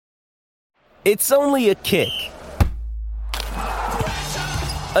It's only a kick,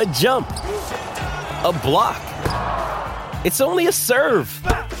 a jump, a block. It's only a serve.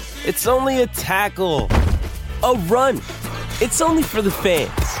 It's only a tackle, a run. It's only for the fans.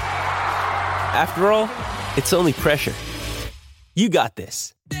 After all, it's only pressure. You got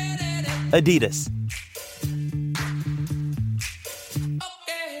this. Adidas.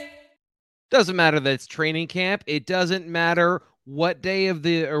 Doesn't matter that it's training camp. It doesn't matter what day of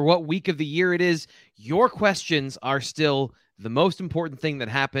the or what week of the year it is. Your questions are still the most important thing that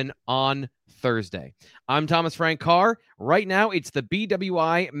happened on Thursday. I'm Thomas Frank Carr. Right now, it's the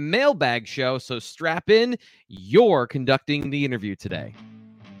BWI Mailbag Show, so strap in. You're conducting the interview today.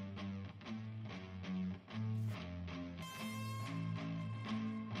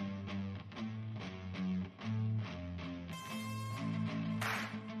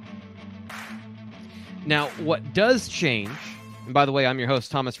 Now, what does change, and by the way, I'm your host,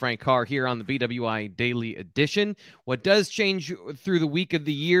 Thomas Frank Carr, here on the BWI Daily Edition. What does change through the week of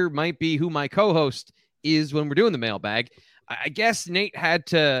the year might be who my co-host is when we're doing the mailbag. I guess Nate had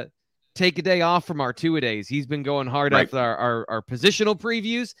to take a day off from our two-a-days. He's been going hard after our positional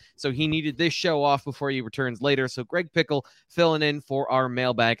previews, so he needed this show off before he returns later. So Greg Pickel filling in for our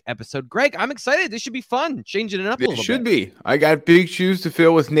mailbag episode. Greg, I'm excited. This should be fun, changing it up a little bit. It should be. I got big shoes to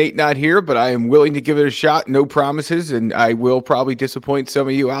fill with Nate not here, but I am willing to give it a shot. No promises, and I will probably disappoint some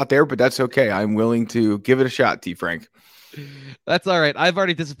of you out there, but that's okay. I'm willing to give it a shot, T. Frank. That's all right. I've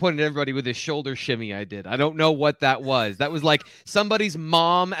already disappointed everybody with this shoulder shimmy I did. I don't know what that was. That was like somebody's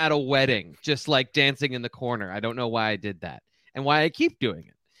mom at a wedding, just like dancing in the corner. I don't know why I did that and why I keep doing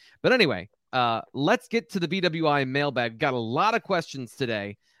it. But anyway, let's get to the BWI mailbag. Got a lot of questions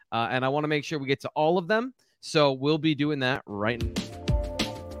today, and I want to make sure we get to all of them. So we'll be doing that right now.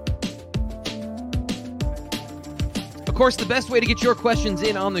 Of course, the best way to get your questions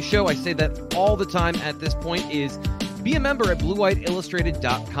in on the show, I say that all the time at this point, is be a member at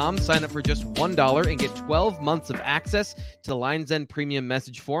BlueWhiteIllustrated.com. Sign up for just $1 and get 12 months of access to the Lion's Den Premium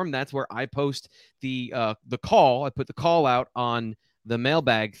Message Forum. That's where I post the call. I put the call out on the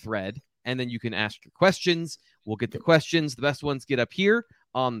mailbag thread, and then you can ask your questions. We'll get the questions. The best ones get up here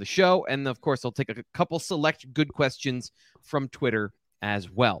on the show. And, of course, I'll take a couple select good questions from Twitter as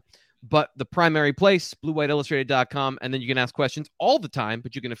well. But the primary place, BlueWhiteIllustrated.com, and then you can ask questions all the time,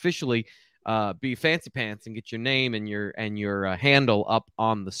 but you can officially be fancy pants and get your name and your handle up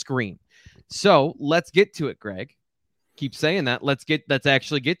on the screen. So let's get to it, Greg. Keep saying that. Let's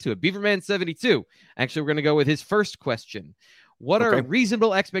actually get to it. Beaverman72. Actually, we're going to go with his first question. What are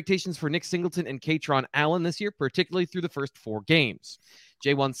reasonable expectations for Nick Singleton and Katron Allen this year, particularly through the first 4 games?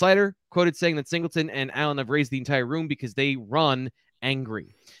 J1 Slider quoted saying that Singleton and Allen have raised the entire room because they run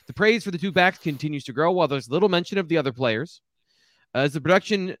angry. The praise for the two backs continues to grow while there's little mention of the other players. As the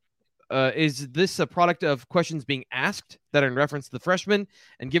production is this a product of questions being asked that are in reference to the freshmen?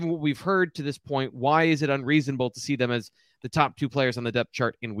 And given what we've heard to this point, why is it unreasonable to see them as the top 2 players on the depth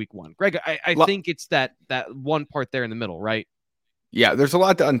chart in week 1? Greg, I think it's that one part there in the middle, right? Yeah, there's a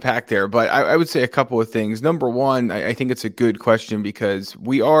lot to unpack there, but I would say a couple of things. Number one, I think it's a good question because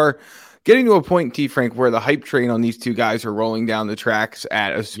we are getting to a point, T. Frank, where the hype train on these two guys are rolling down the tracks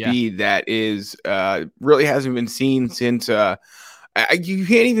at a speed that is really hasn't been seen since you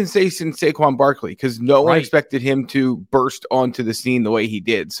can't even say since Saquon Barkley, because no one expected him to burst onto the scene the way he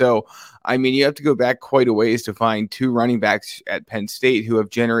did. So, I mean, you have to go back quite a ways to find 2 running backs at Penn State who have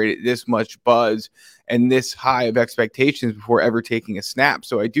generated this much buzz and this high of expectations before ever taking a snap.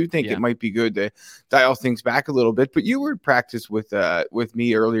 So I do think it might be good to dial things back a little bit. But you were in practice with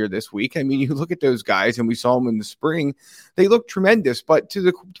me earlier this week. I mean, you look at those guys, and we saw them in the spring. They look tremendous. But to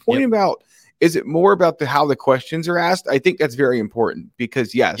the point about, is it more about how the questions are asked? I think that's very important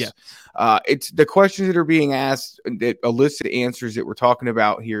because, it's the questions that are being asked that elicit answers that we're talking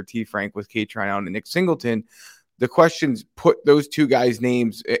about here, T. Frank, with Katron Allen and Nick Singleton. The questions put those 2 guys'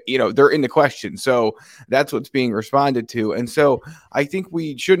 names, they're in the question. So that's what's being responded to. And so I think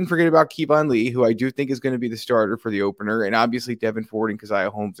we shouldn't forget about Kevon Lee, who I do think is going to be the starter for the opener. And obviously Devin Ford and Keziah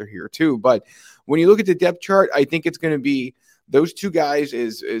Holmes are here too. But when you look at the depth chart, I think it's going to be those 2 guys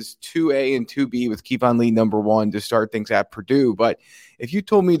is 2A and 2B with Kevon Lee number 1 to start things at Purdue. But if you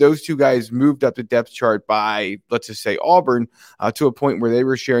told me those 2 guys moved up the depth chart by, let's just say Auburn, to a point where they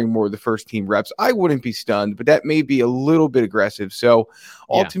were sharing more of the first team reps, I wouldn't be stunned, but that may be a little bit aggressive. So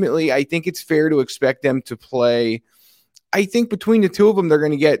ultimately, I think it's fair to expect them to play. I think between the 2 of them, they're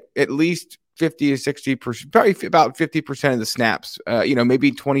going to get at least 50 to 60%, probably about 50% of the snaps,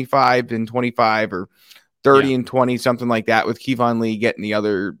 maybe 25 and 25 or 30 and 20, something like that, with Kevon Lee getting the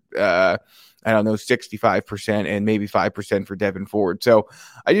other I don't know, 65% and maybe 5% for Devin Ford. So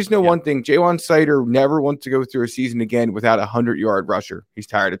I just know Yeah. one thing, Jalen Sider never wants to go through a season again without a 100-yard rusher. He's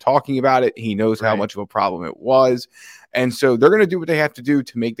tired of talking about it. He knows how much of a problem it was. And so they're going to do what they have to do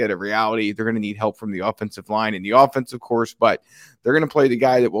to make that a reality. They're going to need help from the offensive line and the offense, of course, but they're going to play the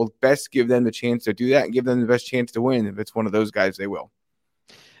guy that will best give them the chance to do that and give them the best chance to win. If it's one of those guys, they will.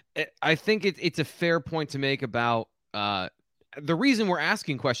 I think it's a fair point to make about the reason we're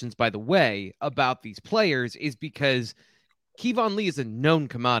asking questions, by the way, about these players is because Kevon Lee is a known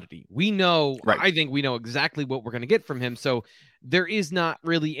commodity. We know, I think we know exactly what we're going to get from him. So there is not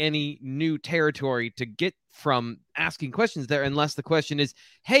really any new territory to get from asking questions there, unless the question is,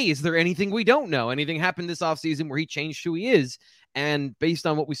 hey, is there anything we don't know? Anything happened this offseason where he changed who he is? And based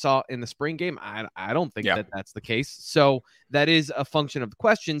on what we saw in the spring game, I don't think that that's the case. So that is a function of the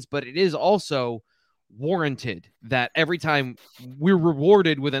questions, but it is also warranted that every time we're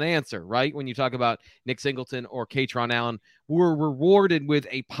rewarded with an answer, right? When you talk about Nick Singleton or Katron Allen, we're rewarded with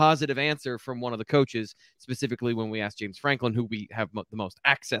a positive answer from one of the coaches, specifically when we ask James Franklin, who we have the most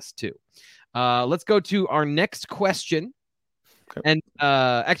access to. Let's go to our next question. Okay. And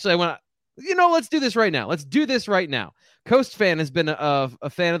actually, I want to, let's do this right now. Let's do this right now. Coast Fan has been a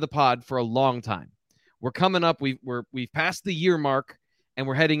fan of the pod for a long time. We're coming up. We've passed the year mark, and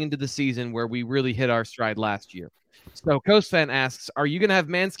we're heading into the season where we really hit our stride last year. So Coast Fan asks, are you going to have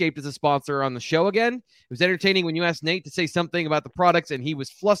Manscaped as a sponsor on the show again? It was entertaining when you asked Nate to say something about the products, and he was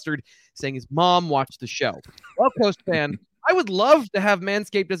flustered, saying his mom watched the show. Well, Coast Fan, I would love to have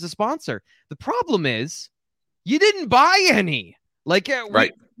Manscaped as a sponsor. The problem is you didn't buy any.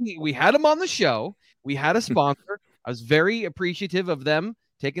 We had them on the show. We had a sponsor. I was very appreciative of them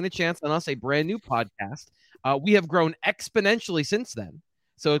taking a chance on us, a brand new podcast. We have grown exponentially since then.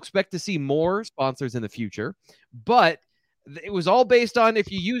 So expect to see more sponsors in the future. But it was all based on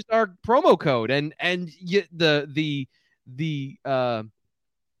if you used our promo code. And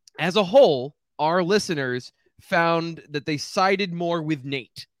as a whole, our listeners found that they sided more with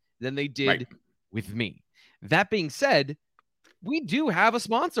Nate than they did with me. That being said, we do have a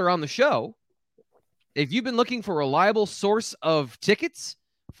sponsor on the show. If you've been looking for a reliable source of tickets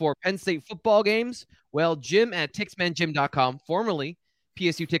for Penn State football games, well, Jim at TixmanJim.com, formerly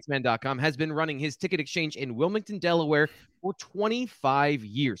PSUTixman.com, has been running his ticket exchange in Wilmington, Delaware for 25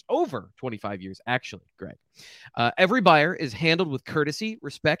 years. Over 25 years, actually, Greg. Every buyer is handled with courtesy,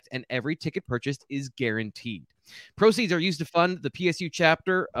 respect, and every ticket purchased is guaranteed. Proceeds are used to fund the PSU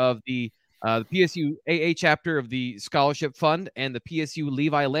chapter of the PSU AA chapter of the Scholarship Fund and the PSU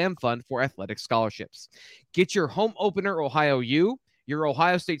Levi Lamb Fund for athletic scholarships. Get your home opener Ohio U, your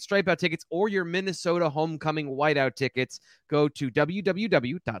Ohio State Stripeout tickets, or your Minnesota homecoming whiteout tickets. Go to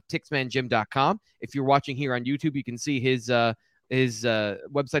www.tixmanjim.com. If you're watching here on YouTube, you can see his website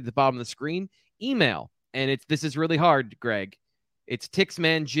at the bottom of the screen. Email, and this is really hard, Greg. It's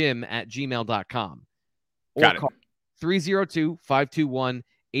tixmanjim@gmail.com. Got it.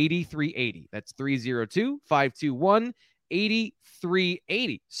 302-521-8380. That's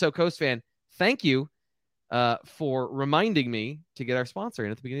 302-521-8380. So, Coast Fan, thank you for reminding me to get our sponsor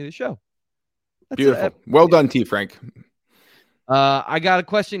in at the beginning of the show. That's beautiful. Well done, T. Frank. I got a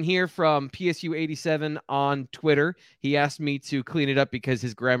question here from PSU87 on Twitter. He asked me to clean it up because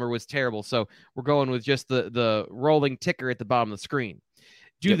his grammar was terrible. So we're going with just the rolling ticker at the bottom of the screen.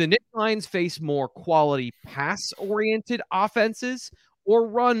 Do the Nittany Lions face more quality pass-oriented offenses or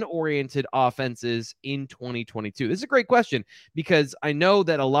run-oriented offenses in 2022? This is a great question because I know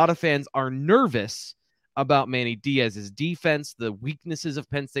that a lot of fans are nervous about Manny Diaz's defense, the weaknesses of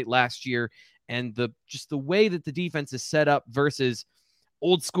Penn State last year, and the way that the defense is set up versus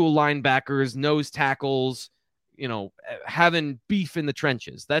old school linebackers, nose tackles, having beef in the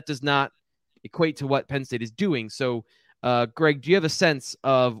trenches. That does not equate to what Penn State is doing. So, Greg, do you have a sense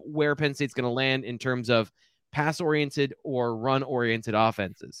of where Penn State's going to land in terms of pass-oriented or run-oriented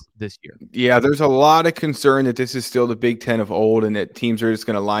offenses this year? Yeah, there's a lot of concern that this is still the Big Ten of old and that teams are just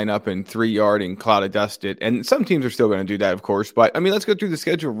going to line up in 3-yard and cloud of dust it. And some teams are still going to do that, of course. But, let's go through the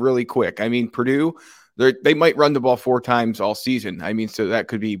schedule really quick. Purdue, they might run the ball 4 times all season. So that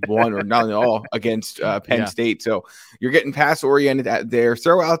could be one or none at all against Penn State. So you're getting pass-oriented there.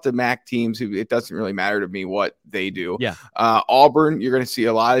 Throw out the MAC teams. It doesn't really matter to me what they do. Yeah. Auburn, you're going to see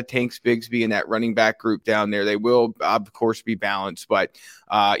a lot of Tanks Bigsby in that running back group down there. They will, of course, be balanced. But,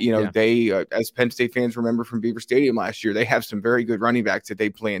 they, as Penn State fans remember from Beaver Stadium last year, they have some very good running backs that they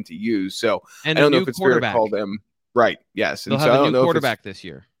plan to use. So and I don't know if it's fair to call them. Right, yes. They'll have a new quarterback this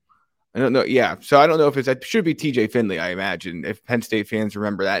year. I don't know. Yeah. So I don't know if it should be TJ Finley, I imagine. If Penn State fans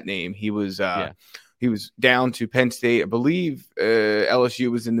remember that name, he was he was down to Penn State. I believe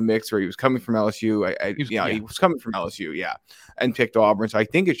LSU was in the mix, or he was coming from LSU. He was coming from LSU, and picked Auburn. So I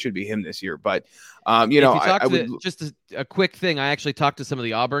think it should be him this year. But just a quick thing. I actually talked to some of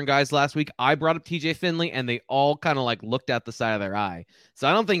the Auburn guys last week. I brought up TJ Finley, and they all kind of like looked out the side of their eye. So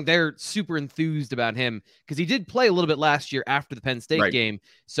I don't think they're super enthused about him, because he did play a little bit last year after the Penn State game.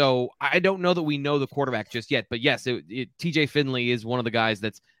 So I don't know that we know the quarterback just yet. But yes, TJ Finley is one of the guys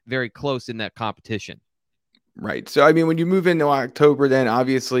that's very close in that competition. Right. So, I mean, when you move into October, then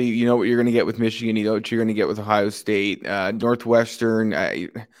obviously you know what you're going to get with Michigan. You know what you're going to get with Ohio State, Northwestern.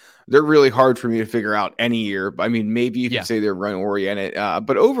 They're really hard for me to figure out any year. I mean, maybe you could say they're run oriented,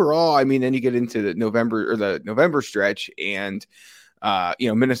 but overall, I mean, then you get into the November stretch, and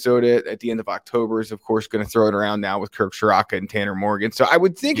Minnesota at the end of October is of course going to throw it around now with Kirk Shiraka and Tanner Morgan. So I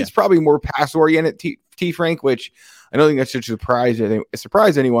would think it's probably more pass oriented. T Frank, which I don't think that should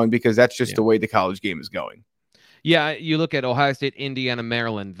surprise anyone, because that's just the way the college game is going. Yeah, you look at Ohio State, Indiana,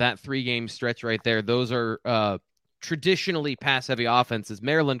 Maryland, that 3-game stretch right there. Those are traditionally pass-heavy offenses.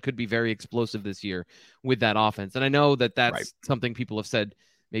 Maryland could be very explosive this year with that offense. And I know that that's something people have said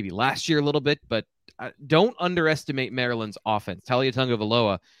maybe last year a little bit, but don't underestimate Maryland's offense. Talia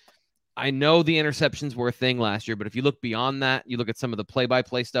Tagovailoa, I know the interceptions were a thing last year, but if you look beyond that, you look at some of the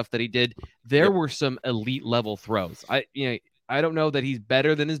play-by-play stuff that he did, there were some elite-level throws. I don't know that he's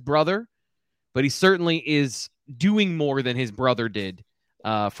better than his brother, but he certainly is doing more than his brother did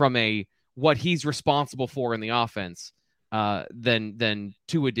from what he's responsible for in the offense than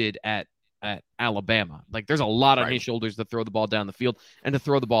Tua did at Alabama. Like, there's a lot on his shoulders to throw the ball down the field and to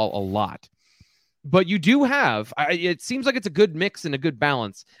throw the ball a lot. But you do have, it seems like it's a good mix and a good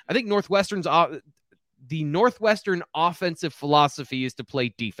balance. I think the Northwestern offensive philosophy is to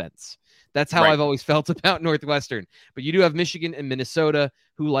play defense. That's how I've always felt about Northwestern. But you do have Michigan and Minnesota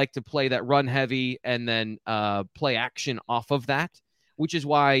who like to play that run heavy and then play action off of that, which is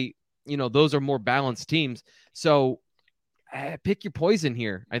why, those are more balanced teams. So pick your poison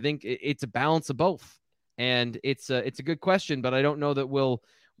here. I think it's a balance of both. And it's a good question, but I don't know that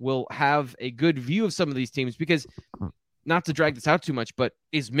we'll have a good view of some of these teams, because, not to drag this out too much, but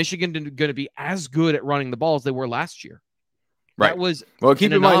is Michigan going to be as good at running the ball as they were last year? That was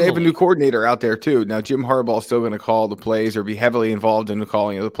keep in mind they have a new coordinator out there too. Now Jim Harbaugh is still going to call the plays or be heavily involved in the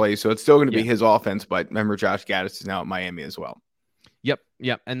calling of the plays, so it's still going to be his offense. But remember, Josh Gaddis is now at Miami as well.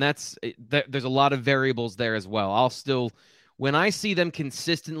 Yep, and there's a lot of variables there as well. When I see them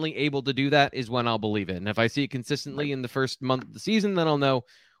consistently able to do that is when I'll believe it. And if I see it consistently in the first month of the season, then I'll know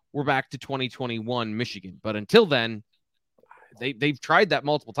we're back to 2021 Michigan. But until then, they've tried that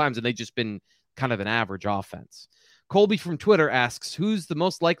multiple times, and they've just been kind of an average offense. Colby from Twitter asks, who's the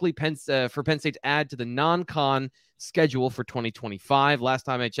most likely for Penn State to add to the non-con schedule for 2025? Last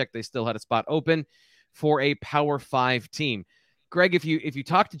time I checked, they still had a spot open for a Power 5 team. Greg, if you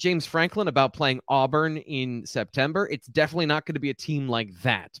talk to James Franklin about playing Auburn in September, it's definitely not going to be a team like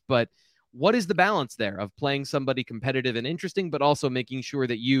that. But what is the balance there of playing somebody competitive and interesting, but also making sure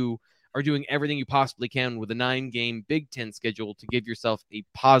that you are doing everything you possibly can with a 9-game Big Ten schedule to give yourself a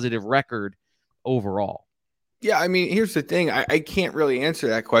positive record overall? Yeah, I mean, here's the thing. I can't really answer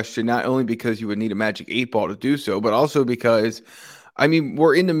that question, not only because you would need a magic 8-ball to do so, but also because, I mean,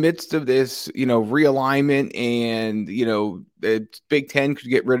 we're in the midst of this, realignment, and, the Big Ten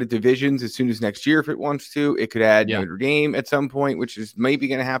could get rid of divisions as soon as next year if it wants to. It could add Notre Dame at some point, which is maybe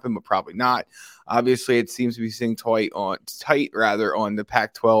going to happen, but probably not. Obviously, it seems to be sitting tight on the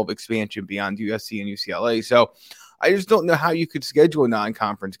Pac-12 expansion beyond USC and UCLA. So I just don't know how you could schedule a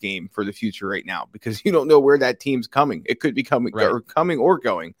non-conference game for the future right now, because you don't know where that team's coming. It could be coming or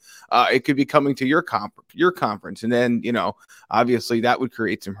going. It could be coming to your conference. And then, obviously that would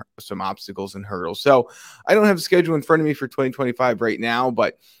create some obstacles and hurdles. So I don't have a schedule in front of me for 2025 right now,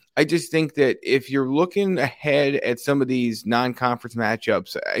 but I just think that if you're looking ahead at some of these non-conference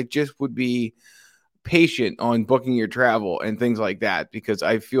matchups, I just would be patient on booking your travel and things like that, because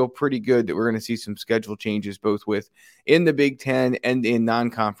I feel pretty good that we're going to see some schedule changes both in the Big Ten and in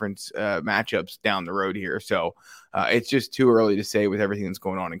non-conference matchups down the road here. So it's just too early to say with everything that's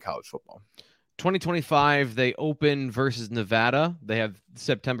going on in college football. 2025, they open versus Nevada. They have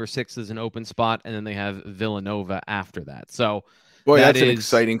September 6th as an open spot, and then they have Villanova after that. So that's an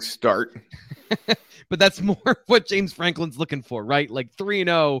exciting start. But that's more what James Franklin's looking for, right? Like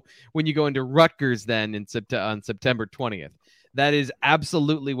 3-0 when you go into Rutgers then on September 20th. That is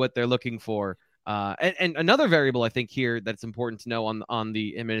absolutely what they're looking for. And another variable I think here that's important to know on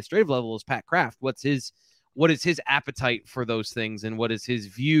the administrative level is Pat Kraft. What is his appetite for those things, and what is his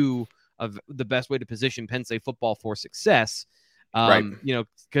view of the best way to position Penn State football for success? Right.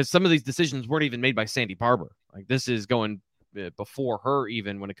 Because some of these decisions weren't even made by Sandy Barber. Like, this is going before her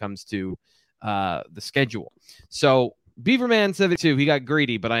even when it comes to the schedule. So Beaverman 72, he got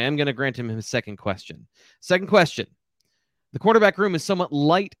greedy, but I am going to grant him his second question. Second question. The quarterback room is somewhat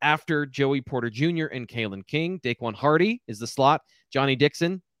light after Joey Porter Jr. and Kalen King. Daquan Hardy is the slot. Johnny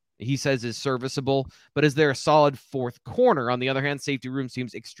Dixon, he says, is serviceable, but is there a solid fourth corner? On the other hand, safety room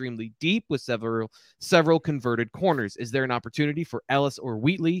seems extremely deep with several converted corners. Is there an opportunity for Ellis or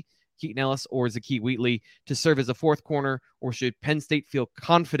Wheatley, Keaton Ellis or Zakee Wheatley, to serve as a fourth corner, or should Penn State feel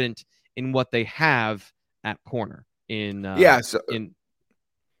confident in what they have at corner? Go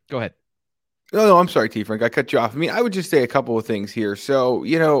ahead. No, I'm sorry, T. Frank. I cut you off. I mean, I would just say a couple of things here. So,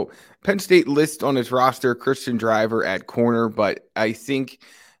 Penn State lists on its roster Christian Driver at corner, but I think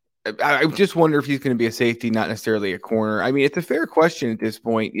I just wonder if he's going to be a safety, not necessarily a corner. I mean, it's a fair question at this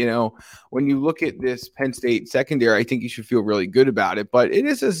point. When you look at this Penn State secondary, I think you should feel really good about it, but it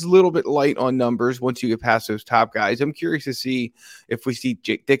is a little bit light on numbers once you get past those top guys. I'm curious to see if we see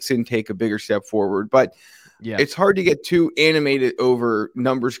Jake Dixon take a bigger step forward, but yeah, it's hard to get too animated over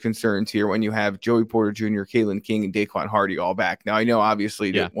numbers concerns here when you have Joey Porter Jr., Kalen King, and Daquan Hardy all back. Now, I know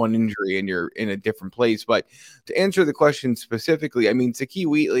obviously that one injury and you're in a different place, but to answer the question specifically, I mean, Zakee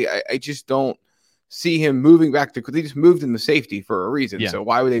Wheatley, I just don't see him moving back to – they just moved him to safety for a reason. Yeah. So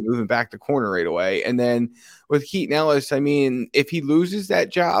why would they move him back to corner right away? And then with Keaton Ellis, I mean, if he loses that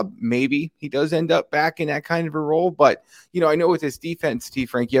job, maybe he does end up back in that kind of a role. But, I know with this defense, T.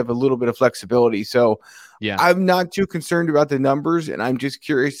 Frank, you have a little bit of flexibility. So yeah, I'm not too concerned about the numbers, and I'm just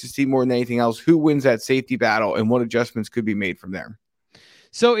curious to see more than anything else who wins that safety battle and what adjustments could be made from there.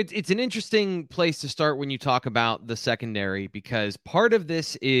 So it's an interesting place to start when you talk about the secondary, because part of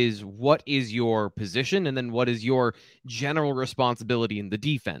this is what is your position and then what is your general responsibility in the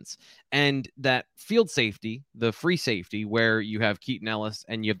defense. And that field safety, the free safety, where you have Keaton Ellis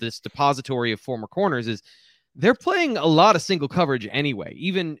and you have this depository of former corners, is they're playing a lot of single coverage anyway.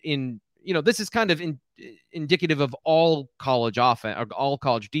 Even in, this is kind of indicative of all college offense or all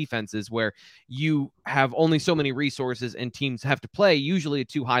college defenses, where you have only so many resources and teams have to play usually a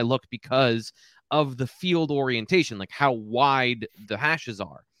too high look because of the field orientation, like how wide the hashes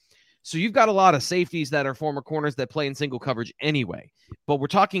are. So you've got a lot of safeties that are former corners that play in single coverage anyway. But we're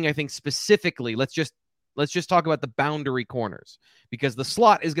talking, I think, specifically, let's just talk about the boundary corners, because the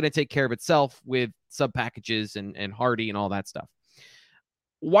slot is going to take care of itself with sub packages and Hardy and all that stuff.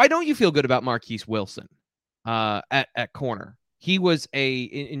 Why don't you feel good about Marquise Wilson at corner? He was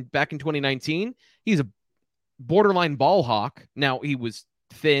back in 2019. He's a borderline ball hawk. Now, he was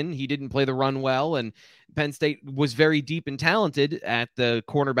thin. He didn't play the run well, and Penn State was very deep and talented at the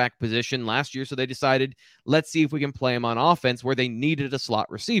cornerback position last year, so they decided, let's see if we can play him on offense, where they needed a slot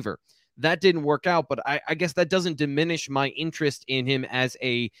receiver. That didn't work out, but I guess that doesn't diminish my interest in him as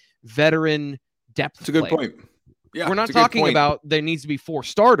a veteran depth player. That's a good point. Yeah, we're not talking about there needs to be 4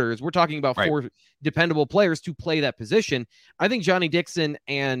 starters. We're talking about 4 dependable players to play that position. I think Johnny Dixon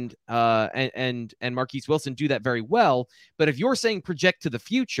and Marquise Wilson do that very well. But if you're saying project to the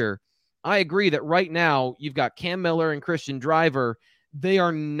future, I agree that right now you've got Cam Miller and Christian Driver. They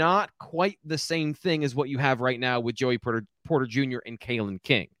are not quite the same thing as what you have right now with Joey Porter Jr. and Kalen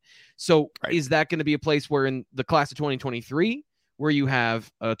King. So is that going to be a place where in the class of 2023, where you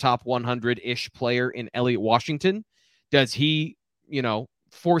have a top 100-ish player in Elliott Washington, does he,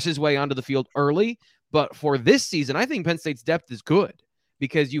 force his way onto the field early? But for this season, I think Penn State's depth is good,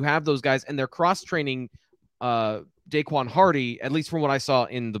 because you have those guys and they're cross-training Daquan Hardy, at least from what I saw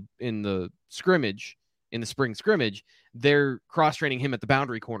in the scrimmage, in the spring scrimmage, they're cross-training him at the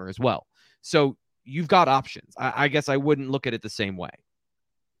boundary corner as well. So you've got options. I guess I wouldn't look at it the same way.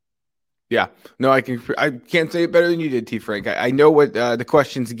 Yeah, no, I can't say it better than you did, T. Frank. I know what the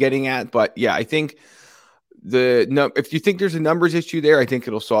question's getting at, but yeah, I think if you think there's a numbers issue there, I think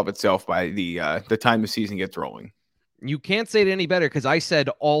it'll solve itself by the time the season gets rolling. You can't say it any better, because I said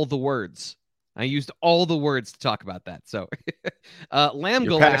all the words. I used all the words to talk about that. So,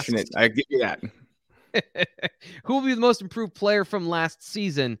 Lamgill, you're passionate. I give you that. Who will be the most improved player from last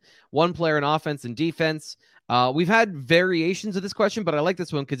season? One player in offense and defense. We've had variations of this question, but I like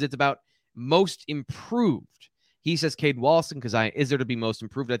this one because it's about most improved. He says Cade Wallace, because is there to be most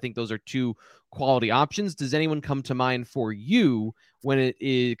improved? I think those are 2 quality options. Does anyone come to mind for you when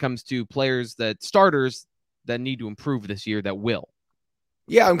it comes to starters that need to improve this year that will?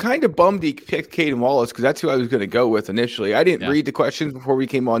 Yeah, I'm kind of bummed he picked Caden Wallace, because that's who I was going to go with initially. I didn't read the questions before we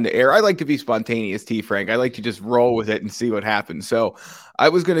came on the air. I like to be spontaneous, T. Frank. I like to just roll with it and see what happens. So I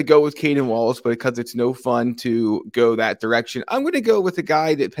was going to go with Caden Wallace, but because it's no fun to go that direction, I'm going to go with a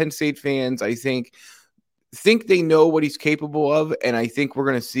guy that Penn State fans, I think, think they know what he's capable of, and I think we're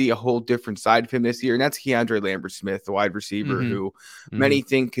going to see a whole different side of him this year, and that's Keandre Lambert-Smith, the wide receiver who many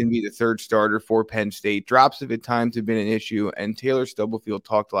think can be the third starter for Penn State. Drops of at times have been an issue, and Taylor Stubblefield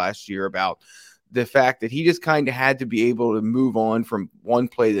talked last year about the fact that he just kind of had to be able to move on from one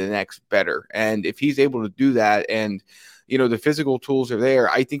play to the next better, and if he's able to do that and the physical tools are there,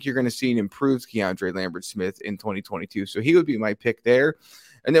 I think you're going to see an improved Keandre Lambert-Smith in 2022, so he would be my pick there.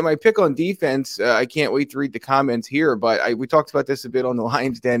 And then my pick on defense, I can't wait to read the comments here, but we talked about this a bit on the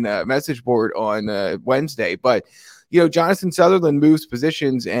Lions Den message board on Wednesday. But, Jonathan Sutherland moves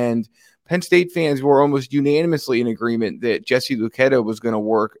positions, and Penn State fans were almost unanimously in agreement that Jesse Luketa was going to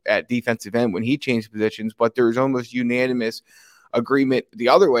work at defensive end when he changed positions, but there was almost unanimous agreement the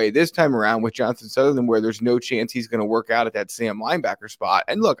other way this time around with Jonathan Sutherland, where there's no chance he's going to work out at that Sam linebacker spot.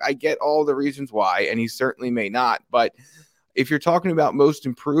 And look, I get all the reasons why, and he certainly may not, but if you're talking about most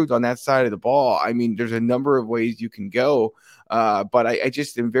improved on that side of the ball, I mean, there's a number of ways you can go. But I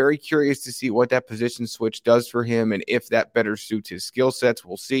just am very curious to see what that position switch does for him. And if that better suits his skill sets,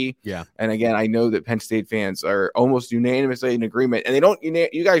 we'll see. Yeah. And again, I know that Penn State fans are almost unanimously in agreement, and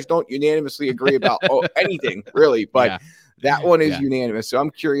you guys don't unanimously agree about anything really, but that one is unanimous. So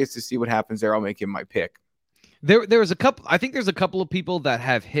I'm curious to see what happens there. I'll make him my pick. I think there's a couple of people that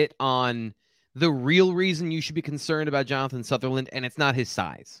have hit on the real reason you should be concerned about Jonathan Sutherland, and it's not his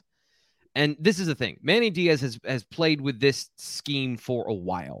size. And this is the thing. Manny Diaz has played with this scheme for a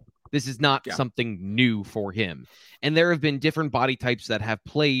while. This is not something new for him. And there have been different body types that have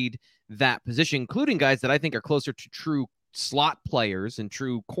played that position, including guys that I think are closer to true slot players and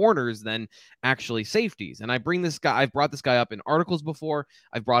true corners than actually safeties. And I've brought this guy up in articles before.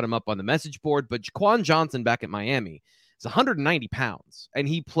 I've brought him up on the message board, but Jaquan Johnson back at Miami, 190 pounds, and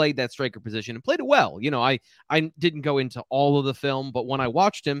he played that striker position and played it well. I didn't go into all of the film, but when I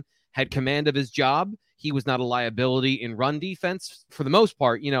watched him, had command of his job. He was not a liability in run defense for the most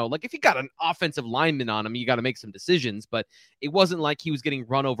part. Like if you got an offensive lineman on him, you got to make some decisions, but it wasn't like he was getting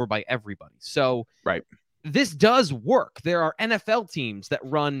run over by everybody. So this does work. There are NFL teams that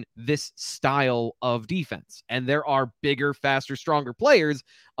run this style of defense, and there are bigger, faster, stronger players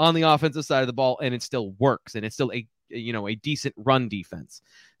on the offensive side of the ball, and it still works, and it's still a decent run defense.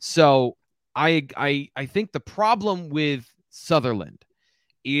 So I think the problem with Sutherland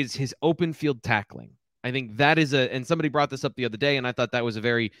is his open field tackling. I think that is and somebody brought this up the other day, and I thought that was a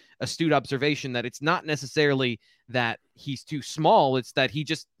very astute observation, that it's not necessarily that he's too small. It's that he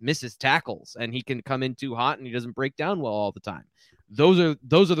just misses tackles, and he can come in too hot, and he doesn't break down well all the time. Those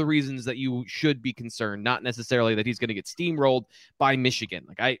are the reasons that you should be concerned, not necessarily that he's going to get steamrolled by Michigan.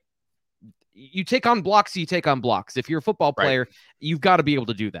 You take on blocks, you take on blocks. If you're a football player, you've got to be able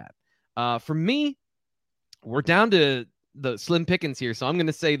to do that. For me, we're down to the slim pickings here, so I'm going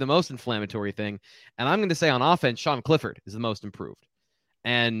to say the most inflammatory thing, and I'm going to say on offense, Sean Clifford is the most improved.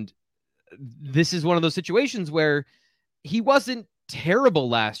 And this is one of those situations where he wasn't terrible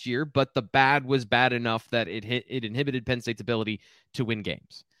last year, but the bad was bad enough that it inhibited Penn State's ability to win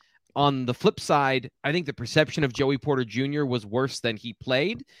games. On the flip side, I think the perception of Joey Porter Jr. was worse than he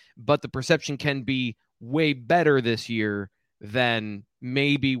played, but the perception can be way better this year than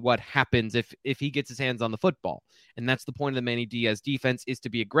maybe what happens if he gets his hands on the football. And that's the point of the Manny Diaz defense, is to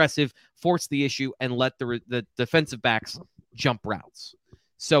be aggressive, force the issue, and let the defensive backs jump routes.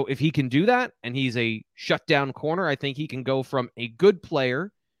 So if he can do that, and he's a shutdown corner, I think he can go from a good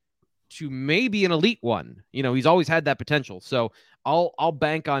player to maybe an elite one. He's always had that potential. So I'll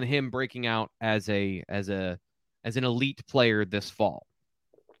bank on him breaking out as an elite player this fall.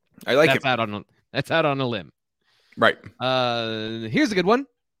 I like it. That's out on a limb. Right. Here's a good one.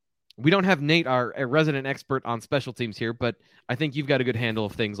 We don't have Nate, our resident expert on special teams here, but I think you've got a good handle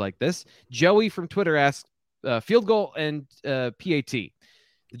of things like this. Joey from Twitter asks, field goal and PAT.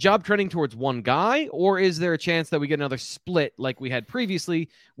 The job trending towards one guy, or is there a chance that we get another split like we had previously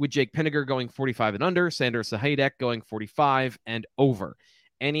with Jake Pinniger going 45 and under, Sandor Sahaydak going 45 and over?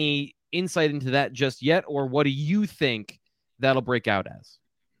 Any insight into that just yet, or what do you think that'll break out as?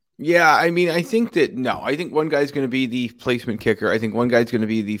 Yeah, I mean, I think one guy's going to be the placement kicker. I think one guy's going to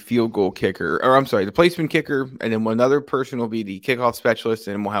be the field goal kicker, or I'm sorry, the placement kicker, and then one other person will be the kickoff specialist,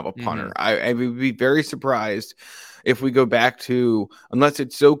 and we'll have a punter. I would be very surprised if we go back to, unless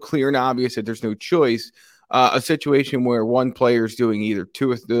it's so clear and obvious that there's no choice, a situation where one player is doing either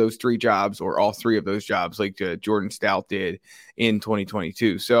two of those three jobs or all three of those jobs, like Jordan Stout did in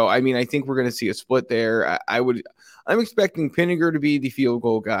 2022. So, I mean, I think we're going to see a split there. I'm expecting Pinniger to be the field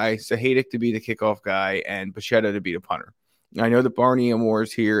goal guy, Sahaydak to be the kickoff guy, and Bichetta to be the punter. I know that Barney Amore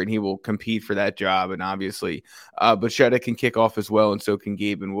is here and he will compete for that job. And obviously, Bichetta can kick off as well. And so can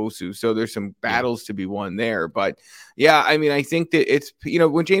Gabe and Wosu. So there's some battles to be won there. But yeah, I mean, I think that it's,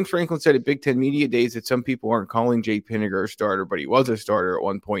 when James Franklin said at Big Ten Media Days that some people aren't calling Jay Pinniger a starter, but he was a starter at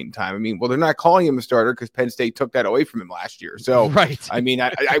one point in time. I mean, well, they're not calling him a starter because Penn State took that away from him last year. So, right. I mean,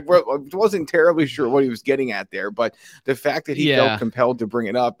 I wasn't terribly sure what he was getting at there, but the fact that he felt compelled to bring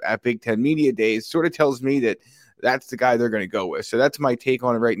it up at Big Ten Media Days sort of tells me that that's the guy they're going to go with. So that's my take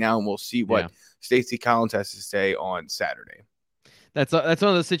on it right now, and we'll see what Stacey Collins has to say on Saturday. That's one of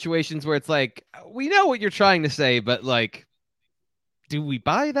those situations where it's like, we know what you're trying to say, but like, do we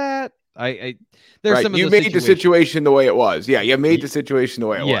buy that? There's some of you made the situation the way it was. Yeah, you made the situation the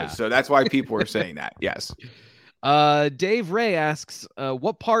way it was. So that's why people are saying that. Yes. Dave Ray asks,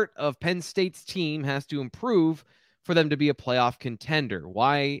 what part of Penn State's team has to improve for them to be a playoff contender?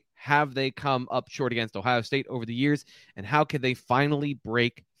 Why have they come up short against Ohio State over the years, and how can they finally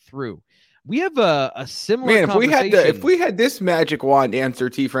break through? We have a similar conversation. If we had this magic wand answer,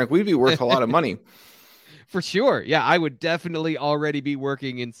 T. Frank, we'd be worth a lot of money. For sure. Yeah, I would definitely already be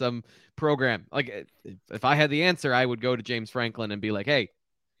working in some program. Like, if I had the answer, I would go to James Franklin and be like, hey,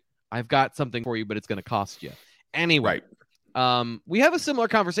 I've got something for you, but it's going to cost you. Anyway, we have a similar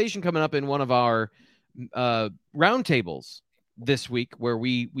conversation coming up in one of our roundtables this week, where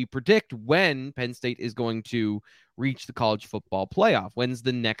we predict when Penn State is going to reach the college football playoff. When's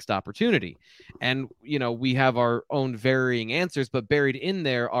the next opportunity? And, we have our own varying answers, but buried in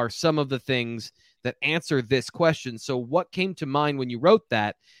there are some of the things that answer this question. So what came to mind when you wrote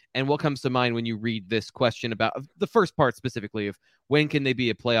that, and what comes to mind when you read this question about the first part specifically of when can they be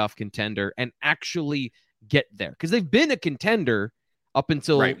a playoff contender and actually get there? Because they've been a contender up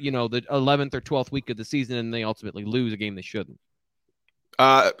until, the 11th or 12th week of the season, and they ultimately lose a game they shouldn't.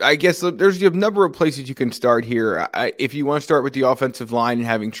 I guess there's a number of places you can start here. If you want to start with the offensive line and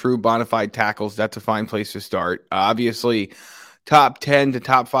having true bona fide tackles, that's a fine place to start. Obviously, top 10 to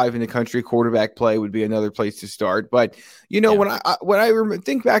top 5 in the country quarterback play would be another place to start. But, when I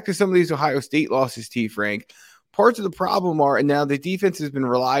think back to some of these Ohio State losses, T. Frank, parts of the problem are, and now the defense has been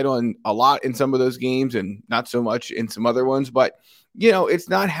relied on a lot in some of those games and not so much in some other ones, but it's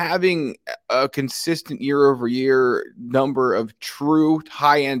not having a consistent year-over-year number of true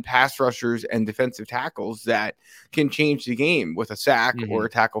high-end pass rushers and defensive tackles that can change the game with a sack or a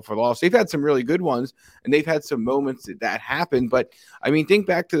tackle for loss. They've had some really good ones, and they've had some moments that happened. But, I mean, think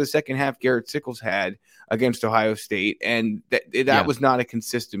back to the second half Garrett Sickles had against Ohio State, and that was not a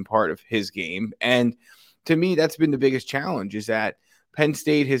consistent part of his game. And to me, that's been the biggest challenge, is that Penn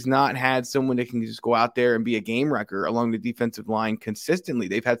State has not had someone that can just go out there and be a game wrecker along the defensive line consistently.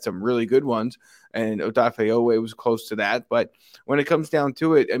 They've had some really good ones, and Odafe Owe was close to that. But when it comes down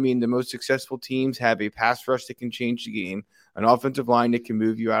to it, I mean, the most successful teams have a pass rush that can change the game, an offensive line that can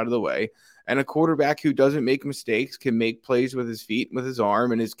move you out of the way, and a quarterback who doesn't make mistakes, can make plays with his feet and with his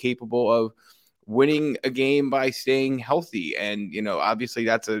arm, and is capable of winning a game by staying healthy. And, obviously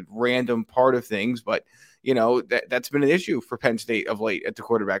that's a random part of things, but that's been an issue for Penn State of late at the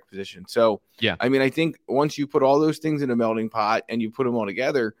quarterback position. So, I mean, I think once you put all those things in a melting pot and you put them all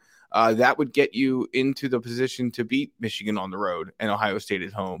together, that would get you into the position to beat Michigan on the road and Ohio State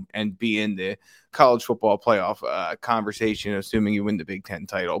at home and be in the college football playoff conversation, assuming you win the Big Ten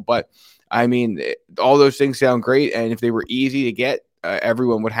title. But, I mean, all those things sound great. And if they were easy to get,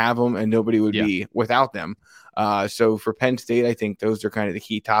 everyone would have them and nobody would be without them. So for Penn State, I think those are kind of the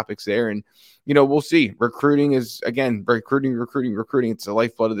key topics there. And, we'll see. Recruiting is, again, recruiting. It's the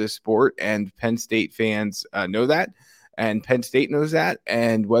lifeblood of this sport. And Penn State fans know that. And Penn State knows that.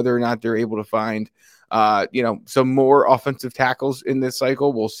 And whether or not they're able to find, some more offensive tackles in this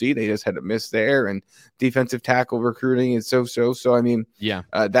cycle, we'll see. They just had a miss there. And defensive tackle recruiting is so. So, I mean,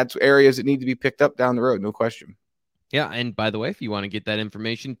 that's areas that need to be picked up down the road. No question. Yeah, and by the way, if you want to get that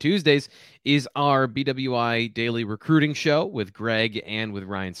information, Tuesdays is our BWI Daily Recruiting Show with Greg and with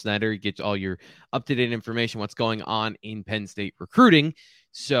Ryan Snyder. You get all your up-to-date information, what's going on in Penn State recruiting.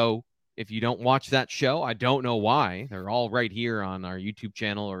 So if you don't watch that show, I don't know why. They're all right here on our YouTube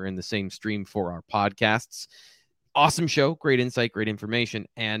channel or in the same stream for our podcasts. Awesome show, great insight, great information.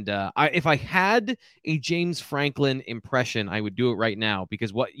 And if I had a James Franklin impression, I would do it right now,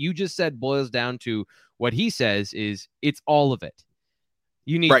 because what you just said boils down to what he says is it's all of it.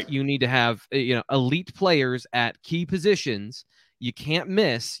 You need to have elite players at key positions. You can't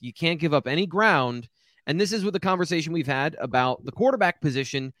miss. You can't give up any ground. And this is with the conversation we've had about the quarterback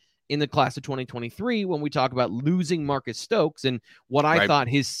position in the class of 2023 when we talk about losing Marcus Stokes and what I thought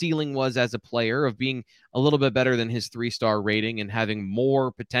his ceiling was as a player of being a little bit better than his 3-star rating and having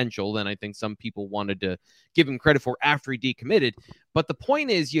more potential than I think some people wanted to give him credit for after he decommitted. But the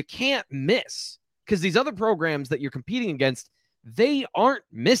point is, you can't miss, because these other programs that you're competing against, they aren't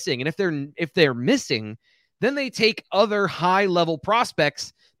missing. And if they're missing, then they take other high-level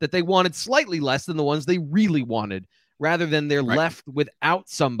prospects that they wanted slightly less than the ones they really wanted, rather than they're left without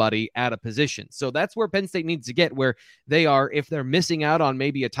somebody at a position. So that's where Penn State needs to get, where they are, if they're missing out on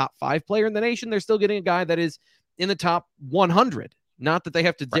maybe a top 5 player in the nation, they're still getting a guy that is in the top 100. Not that they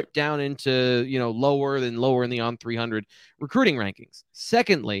have to dip down into, lower in the on 300 recruiting rankings.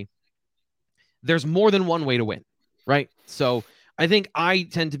 Secondly, there's more than one way to win, right? So I think I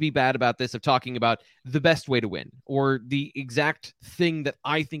tend to be bad about this, of talking about the best way to win or the exact thing that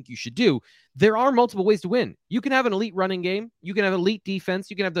I think you should do. There are multiple ways to win. You can have an elite running game. You can have elite defense.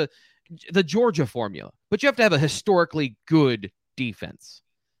 You can have the Georgia formula, but you have to have a historically good defense.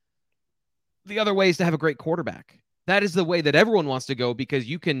 The other way is to have a great quarterback. That is the way that everyone wants to go, because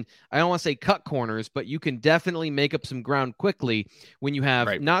you can, I don't want to say cut corners, but you can definitely make up some ground quickly when you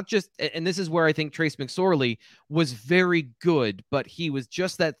have not just, and this is where I think Trace McSorley was very good, but he was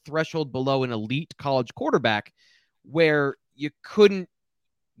just that threshold below an elite college quarterback where you couldn't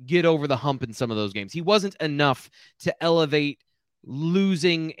get over the hump in some of those games. He wasn't enough to elevate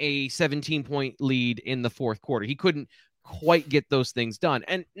losing a 17-point lead in the fourth quarter. He couldn't quite get those things done.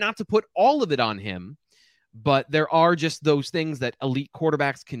 And not to put all of it on him, but there are just those things that elite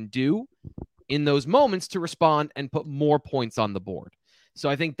quarterbacks can do in those moments to respond and put more points on the board. So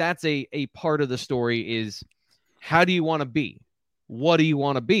I think that's a part of the story is, how do you want to be? What do you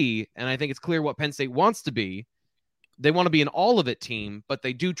want to be? And I think it's clear what Penn State wants to be. They want to be an all-of-it team, but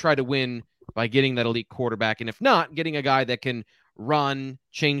they do try to win by getting that elite quarterback. And if not, getting a guy that can run,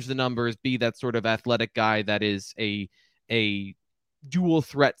 change the numbers, be that sort of athletic guy that is a dual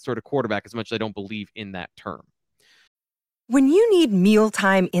threat sort of quarterback, as much as I don't believe in that term. When you need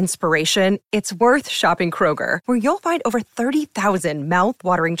mealtime inspiration, it's worth shopping Kroger, where you'll find over 30,000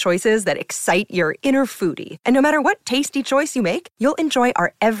 mouth-watering choices that excite your inner foodie. And no matter what tasty choice you make, you'll enjoy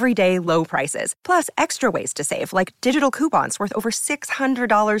our everyday low prices, plus extra ways to save, like digital coupons worth over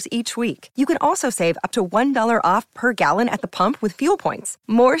 $600 each week. You can also save up to $1 off per gallon at the pump with fuel points.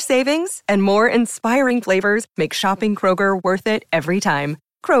 More savings and more inspiring flavors make shopping Kroger worth it every time.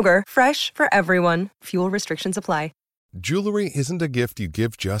 Kroger, fresh for everyone. Fuel restrictions apply. Jewelry isn't a gift you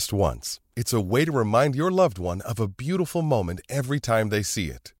give just once. It's a way to remind your loved one of a beautiful moment every time they see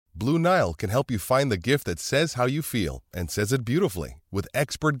it. Blue Nile can help you find the gift that says how you feel and says it beautifully, with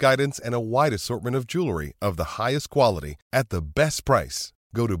expert guidance and a wide assortment of jewelry of the highest quality at the best price.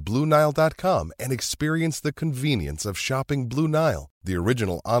 Go to BlueNile.com and experience the convenience of shopping Blue Nile, the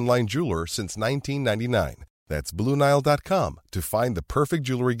original online jeweler since 1999. That's BlueNile.com to find the perfect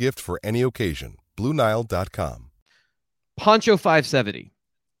jewelry gift for any occasion. BlueNile.com. Poncho 570.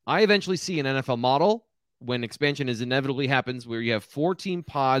 I eventually see an NFL model when expansion inevitably happens, where you have 4-team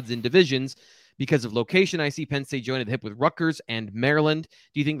pods in divisions because of location. I see Penn State join at the hip with Rutgers and Maryland.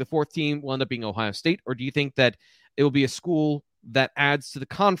 Do you think the 4th team will end up being Ohio State, or do you think that it will be a school that adds to the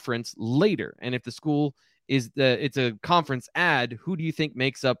conference later? And if the school it's a conference add, who do you think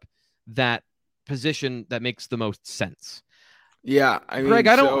makes up that position that makes the most sense? Yeah, I mean, Greg,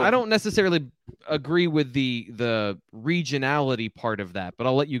 I don't necessarily agree with the regionality part of that, but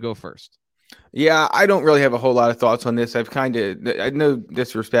I'll let you go first. Yeah, I don't really have a whole lot of thoughts on this. I no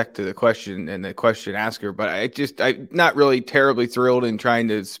disrespect to the question and the question asker, but I'm not really terribly thrilled in trying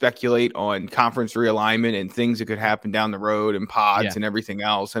to speculate on conference realignment and things that could happen down the road and pods and everything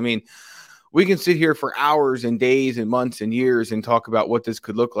else. I mean, we can sit here for hours and days and months and years and talk about what this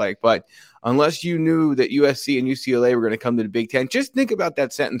could look like. But unless you knew that USC and UCLA were going to come to the Big Ten, just think about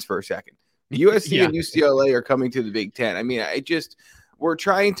that sentence for a second. USC and UCLA are coming to the Big Ten. I mean, we're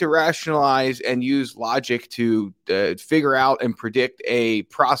trying to rationalize and use logic to figure out and predict a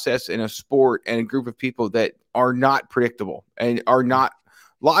process in a sport and a group of people that are not predictable and are not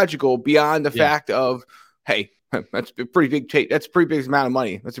logical beyond the fact of, hey, that's a pretty big that's a pretty big amount of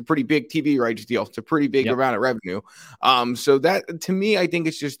money. That's a pretty big TV rights deal. It's a pretty big amount of revenue. So that, to me, I think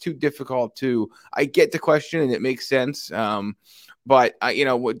it's just too difficult I get the question and it makes sense. But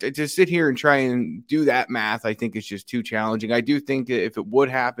to sit here and try and do that math, I think it's just too challenging. I do think that if it would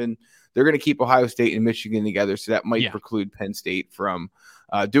happen, they're going to keep Ohio State and Michigan together. So that might preclude Penn State from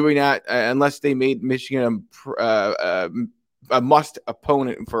doing that unless they made Michigan a must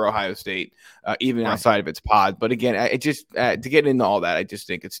opponent for Ohio State, even outside of its pod. But again, to get into all that, I just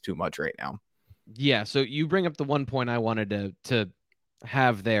think it's too much right now. Yeah. So you bring up the one point I wanted to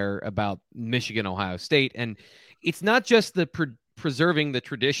have there about Michigan, Ohio State. And it's not just the preserving the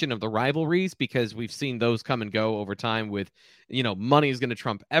tradition of the rivalries, because we've seen those come and go over time with, money is going to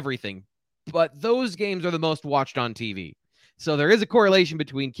trump everything. But those games are the most watched on TV. So there is a correlation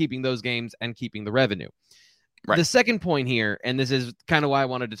between keeping those games and keeping the revenue. Right. The second point here, and this is kind of why I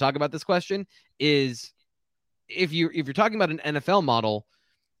wanted to talk about this question, is if you're talking about an NFL model,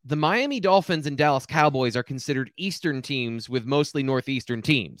 the Miami Dolphins and Dallas Cowboys are considered Eastern teams with mostly Northeastern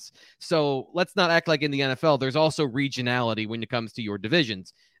teams. So let's not act like in the NFL, there's also regionality when it comes to your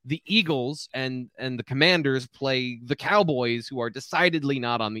divisions. The Eagles and the Commanders play the Cowboys, who are decidedly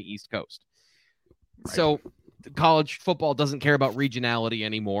not on the East Coast. Right. So college football doesn't care about regionality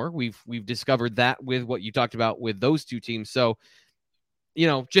anymore. We've discovered that with what you talked about with those two teams. So,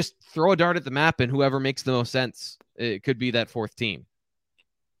 just throw a dart at the map, and whoever makes the most sense, it could be that fourth team.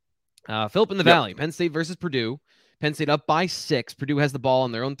 Philip in the Valley, Penn State versus Purdue. Penn State up by 6. Purdue has the ball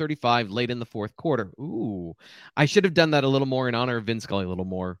on their own 35 late in the fourth quarter. Ooh, I should have done that a little more in honor of Vin Scully, a little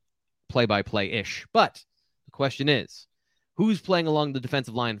more play-by-play-ish. But the question is, who's playing along the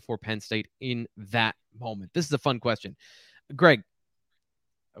defensive line for Penn State in that moment? This is a fun question. Greg,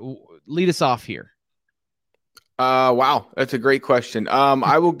 lead us off here. Wow, that's a great question.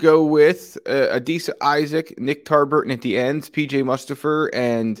 I will go with Adisa Isaac, Nick Tarburton at the ends, PJ Mustipher,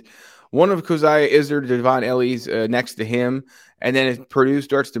 and one of Keziah Izzard, Devon Ellie's next to him. And then if Purdue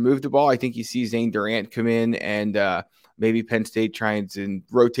starts to move the ball, I think you see Zane Durant come in, and maybe Penn State tries and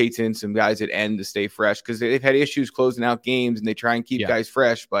rotates in some guys at end to stay fresh, because they've had issues closing out games and they try and keep guys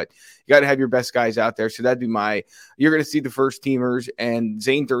fresh, but you got to have your best guys out there. So that'd be you're going to see the first teamers, and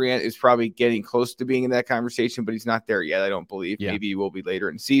Zane Durant is probably getting close to being in that conversation, but he's not there yet, I don't believe. Maybe he will be later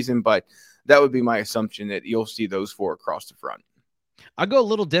in the season, but that would be my assumption, that you'll see those 4 across the front. I'll go a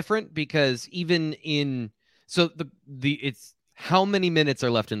little different, because even it's how many minutes are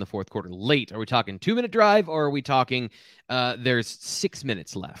left in the fourth quarter? Late. Are we talking 2-minute drive, or are we talking there's 6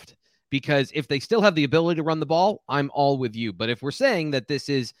 minutes left? Because if they still have the ability to run the ball, I'm all with you. But if we're saying that this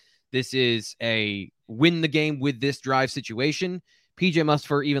is a win the game with this drive situation, PJ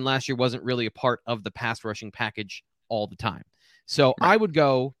Mustipher even last year wasn't really a part of the pass rushing package all the time. So I would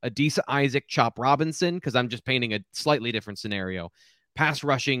go Adisa Isaac, Chop Robinson, because I'm just painting a slightly different scenario. Pass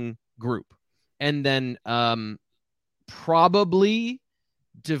rushing group. And then probably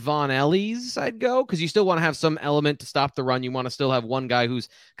Devon Ellie's I'd go, because you still want to have some element to stop the run. You want to still have one guy who's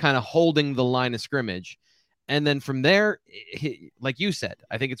kind of holding the line of scrimmage. And then from there, like you said,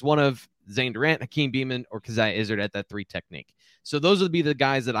 I think it's one of Zane Durant, Hakeem Beamon, or Keziah Izzard at that 3 technique. So those would be the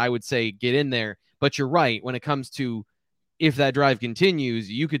guys that I would say get in there. But you're right, when it comes to if that drive continues,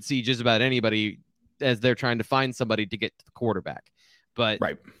 you could see just about anybody as they're trying to find somebody to get to the quarterback. But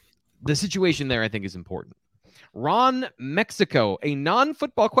the situation there, I think, is important. Ron Mexico, a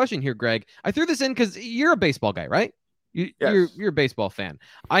non-football question here, Greg. I threw this in because you're a baseball guy, right? You're a baseball fan.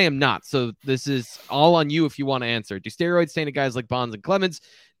 I am not. So this is all on you if you want to answer. Do steroids tainted guys like Bonds and Clemens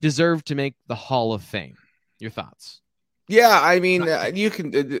deserve to make the Hall of Fame? Your thoughts? Yeah, I mean, you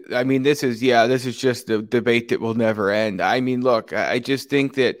can. I mean, this is just a debate that will never end. I mean, look, I just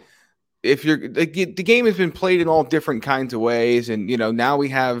think that if the game has been played in all different kinds of ways, and now we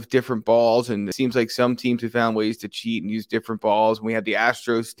have different balls, and it seems like some teams have found ways to cheat and use different balls. And we have the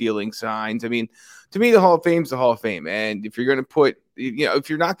Astros stealing signs. I mean, to me, the Hall of Fame is the Hall of Fame, and if you're going to put, if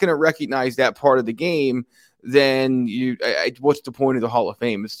you're not going to recognize that part of the game, then what's the point of the Hall of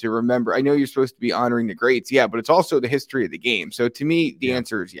Fame? Is to remember. I know you're supposed to be honoring the greats, but it's also the history of the game. So to me, the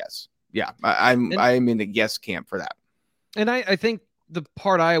answer is yes. Yeah, I'm in the yes camp for that. And I think the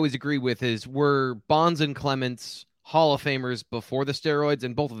part I always agree with is, were Bonds and Clements Hall of Famers before the steroids?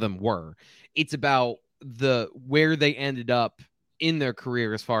 And both of them were. It's about where they ended up in their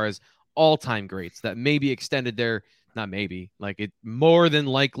career as far as all-time greats that maybe extended their, not maybe, like it more than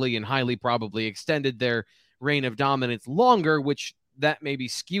likely and highly probably extended their reign of dominance longer, which that maybe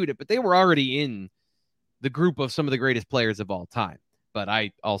skewed it, but they were already in the group of some of the greatest players of all time. But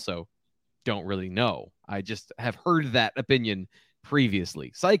I also don't really know. I just have heard that opinion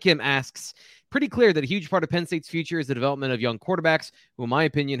previously. Sykim asks, pretty clear that a huge part of Penn State's future is the development of young quarterbacks who, in my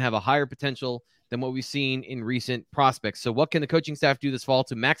opinion, have a higher potential than what we've seen in recent prospects. So what can the coaching staff do this fall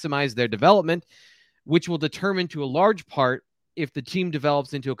to maximize their development, which will determine to a large part if the team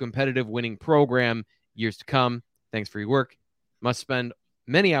develops into a competitive winning program years to come? Thanks for your work. Must spend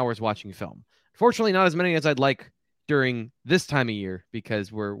many hours watching film. Fortunately, not as many as I'd like during this time of year,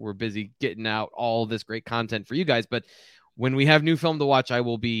 because we're busy getting out all this great content for you guys. But when we have new film to watch, I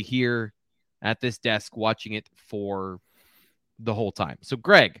will be here at this desk watching it for the whole time. So,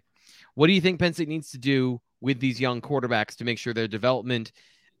 Greg, what do you think Penn State needs to do with these young quarterbacks to make sure their development,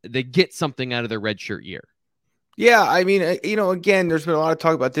 they get something out of their redshirt year. Yeah, I mean, again, there's been a lot of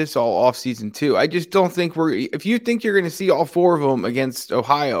talk about this all offseason too. I just don't think if you think you're going to see all four of them against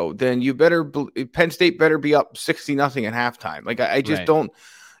Ohio, then Penn State better be up 60-0 at halftime. Like, I just don't,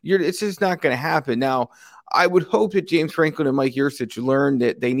 it's just not going to happen. Now, I would hope that James Franklin and Mike Yurcich learn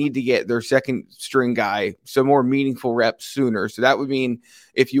that they need to get their second string guy some more meaningful reps sooner. So that would mean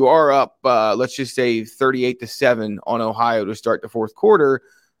if you are up, let's just say 38-7 on Ohio to start the fourth quarter,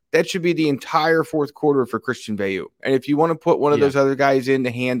 that should be the entire fourth quarter for Christian Veilleux. And if you want to put one of those other guys in to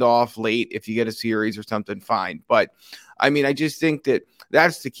hand off late, if you get a series or something, fine. But I mean, I just think that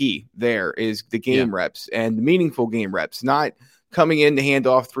that's the key there is the game reps and meaningful game reps, not coming in to hand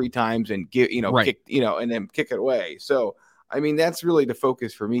off 3 times and kick, and then kick it away. So, I mean, that's really the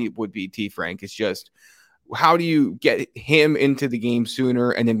focus for me would be T. Frank. It's just, how do you get him into the game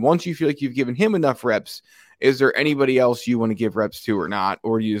sooner? And then once you feel like you've given him enough reps, is there anybody else you want to give reps to or not,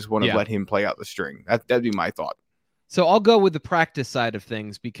 or you just want to let him play out the string? That'd be my thought. So I'll go with the practice side of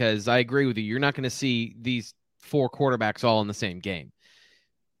things because I agree with you. You're not going to see these 4 quarterbacks all in the same game.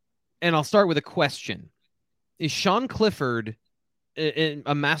 And I'll start with a question. Is Sean Clifford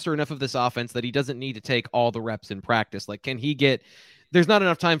a master enough of this offense that he doesn't need to take all the reps in practice? Like, can he get... There's not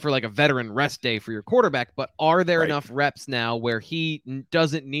enough time for like a veteran rest day for your quarterback, but are there enough reps now where he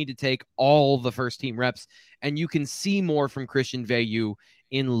doesn't need to take all the first team reps and you can see more from Christian Veilleux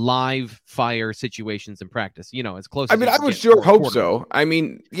in live fire situations in practice, as close as I would sure hope so. I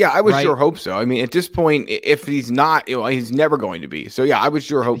mean, I would sure hope so. I mean, at this point, if he's not, he's never going to be. So I would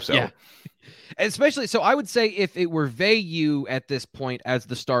sure hope so. Yeah. Especially, so I would say if it were Veilleux at this point as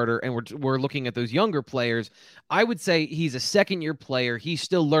the starter and we're looking at those younger players, I would say he's a second-year player. He's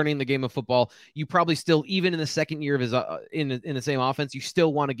still learning the game of football. You probably still, even in the second year of his in the same offense, you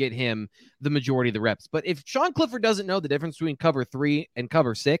still want to get him the majority of the reps. But if Sean Clifford doesn't know the difference between cover 3 and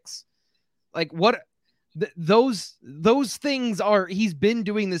cover 6, like what those things are, he's been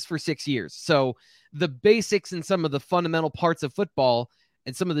doing this for 6 years. So the basics and some of the fundamental parts of football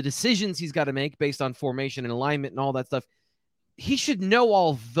and some of the decisions he's got to make based on formation and alignment and all that stuff, he should know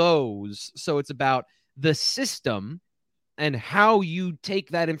all those. So it's about the system and how you take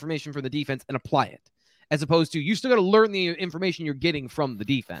that information from the defense and apply it, as opposed to you still got to learn the information you're getting from the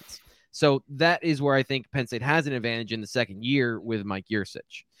defense. So that is where I think Penn State has an advantage in the second year with Mike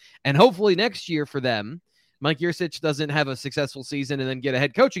Yurcich. And hopefully next year for them, Mike Yurcich doesn't have a successful season and then get a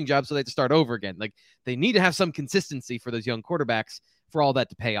head coaching job, so they have to start over again. Like, they need to have some consistency for those young quarterbacks for all that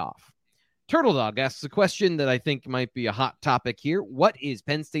to pay off. Turtle Dog asks a question that I think might be a hot topic here. What is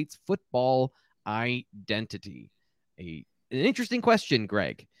Penn State's football identity? An interesting question,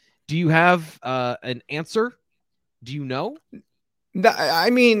 Greg. Do you have an answer? Do you know? I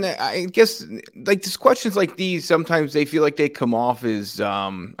mean, I guess like just questions like these, sometimes they feel like they come off as,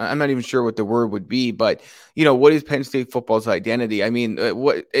 I'm not even sure what the word would be, but what is Penn State football's identity? I mean,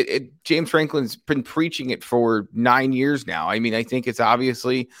 James Franklin's been preaching it for 9 years now. I mean, I think it's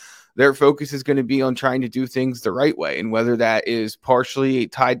obviously their focus is going to be on trying to do things the right way. And whether that is partially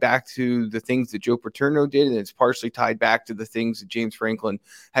tied back to the things that Joe Paterno did, and it's partially tied back to the things that James Franklin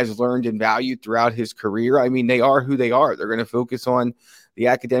has learned and valued throughout his career. I mean, they are who they are. They're going to focus on the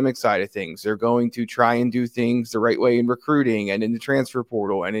academic side of things. They're going to try and do things the right way in recruiting and in the transfer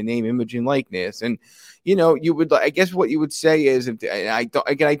portal and in name, image, and likeness. And, I guess what you would say is, I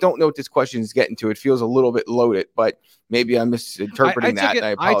don't know what this question is getting to. It feels a little bit loaded, but maybe I'm misinterpreting that. And I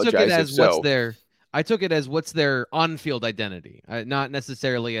apologize. I took it as what's their on-field identity, not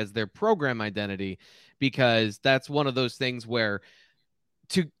necessarily as their program identity, because that's one of those things where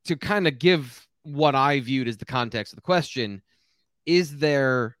to kind of give what I viewed as the context of the question, is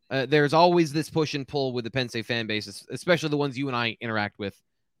there there's always this push and pull with the Penn State fan base, especially the ones you and I interact with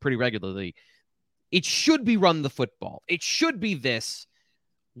pretty regularly. It should be run the football. It should be this.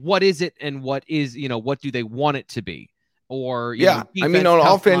 What is it, and what is, what do they want it to be? Or I mean, on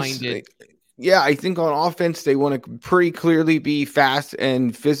offense, I think on offense they want to pretty clearly be fast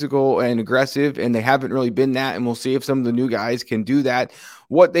and physical and aggressive, and they haven't really been that. And we'll see if some of the new guys can do that.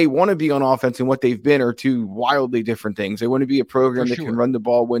 What they want to be on offense and what they've been are two wildly different things. They want to be a program that can run the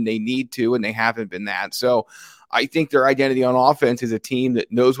ball when they need to, and they haven't been that. So I think their identity on offense is a team that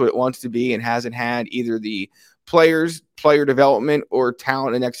knows what it wants to be and hasn't had either the player development or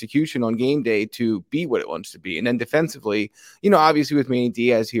talent and execution on game day to be what it wants to be. And then defensively, obviously with Manny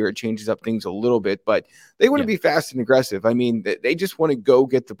Diaz here, it changes up things a little bit, but they want to be fast and aggressive. I mean, they just want to go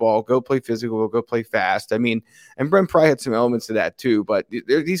get the ball, go play physical, go play fast. I mean, and Brent Pry had some elements to that too, but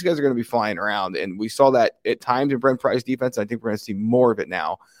these guys are going to be flying around. And we saw that at times in Brent Pry's defense. I think we're going to see more of it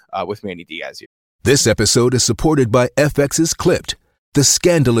now with Manny Diaz here. This episode is supported by FX's Clipped, the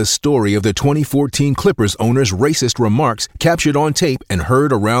scandalous story of the 2014 Clippers owner's racist remarks captured on tape and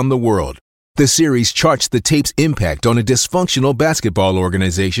heard around the world. The series charts the tape's impact on a dysfunctional basketball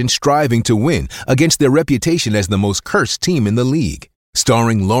organization striving to win against their reputation as the most cursed team in the league.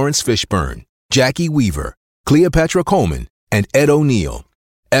 Starring Lawrence Fishburne, Jackie Weaver, Cleopatra Coleman, and Ed O'Neill.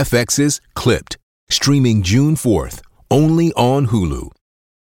 FX's Clipped, streaming June 4th, only on Hulu.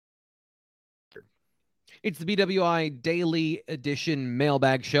 It's the BWI Daily Edition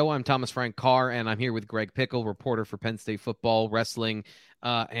Mailbag Show. I'm Thomas Frank Carr, and I'm here with Greg Pickel, reporter for Penn State football, wrestling,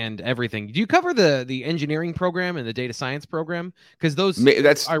 and everything. Do you cover the engineering program and the data science program? Because that's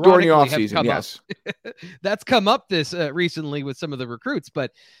during the offseason, yes. That's come up this recently with some of the recruits.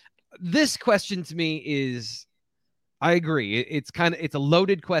 But this question to me is, I agree. It's a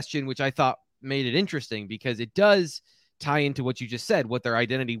loaded question, which I thought made it interesting because it does tie into what you just said, what their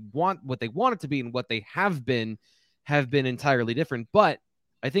identity what they want it to be and what they have been entirely different. But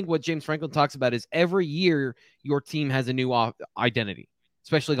I think what James Franklin talks about is every year your team has a new identity,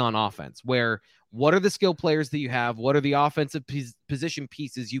 especially on offense, where what are the skill players that you have? What are the offensive position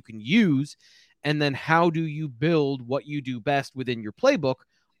pieces you can use? And then how do you build what you do best within your playbook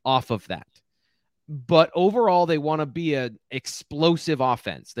off of that? But overall, they want to be an explosive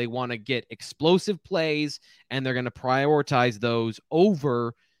offense. They want to get explosive plays, and they're going to prioritize those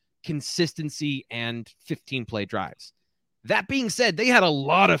over consistency and 15-play drives. That being said, they had a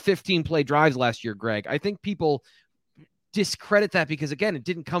lot of 15-play drives last year, Greg. I think people discredit that because, again, it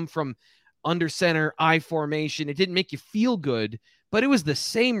didn't come from under center, I formation. It didn't make you feel good, but it was the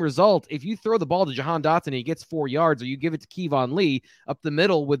same result. If you throw the ball to Jahan Dotson and he gets 4 yards, or you give it to Kevon Lee up the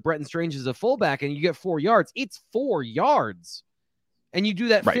middle with Bretton Strange as a fullback and you get 4 yards, it's 4 yards. And you do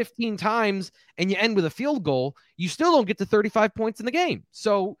that 15 times and you end with a field goal, you still don't get to 35 points in the game.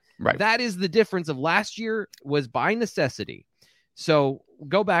 So that is the difference of last year was by necessity. So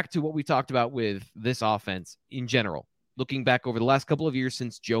go back to what we talked about with this offense in general. Looking back over the last couple of years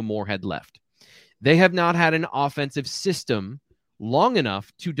since Joe Moore had left, they have not had an offensive system long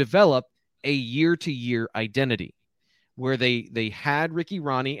enough to develop a year-to-year identity where they had Ricky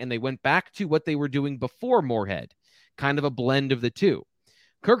Ronnie and they went back to what they were doing before Moorhead, kind of a blend of the two.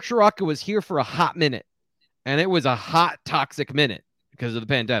 Kirk Ciarrocca was here for a hot minute, and it was a hot, toxic minute because of the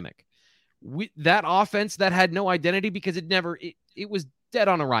pandemic. That offense that had no identity because it was dead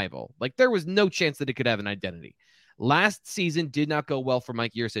on arrival. Like there was no chance that it could have an identity. Last season did not go well for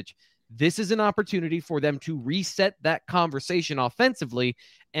Mike Yurcich. This is an opportunity for them to reset that conversation offensively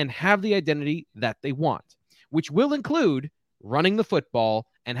and have the identity that they want, which will include running the football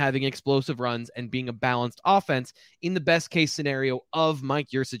and having explosive runs and being a balanced offense in the best case scenario of Mike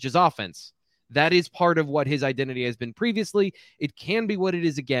Yurcich's offense. That is part of what his identity has been previously. It can be what it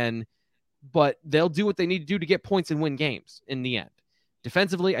is again, but they'll do what they need to do to get points and win games in the end.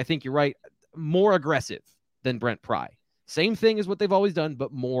 Defensively, I think you're right, more aggressive than Brent Pry. Same thing as what they've always done,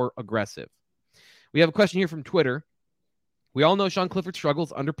 but more aggressive. We have a question here from Twitter. We all know Sean Clifford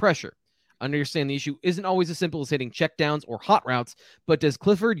struggles under pressure. Understand the issue isn't always as simple as hitting checkdowns or hot routes, but does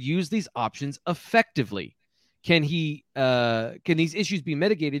Clifford use these options effectively? Can these issues be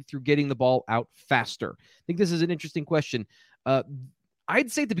mitigated through getting the ball out faster? I think this is an interesting question.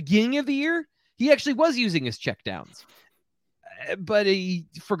 I'd say at the beginning of the year, he actually was using his checkdowns, but he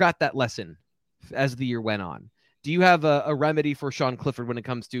forgot that lesson as the year went on. Do you have a remedy for Sean Clifford when it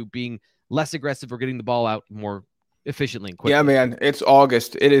comes to being less aggressive or getting the ball out more efficiently and quickly? Yeah, man, it's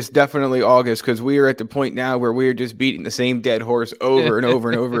August. It is definitely August because we are at the point now where we are just beating the same dead horse over and over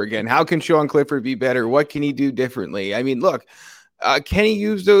and over again. How can Sean Clifford be better? What can he do differently? I mean, look, can he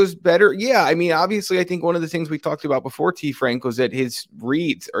use those better? Yeah, I mean, obviously, I think one of the things we talked about before, T. Frank, was that his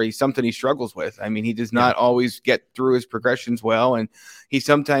reads are something he struggles with. I mean, he does not always get through his progressions well, and he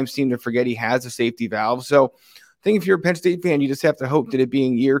sometimes seems to forget he has a safety valve. So I think if you're a Penn State fan, you just have to hope that it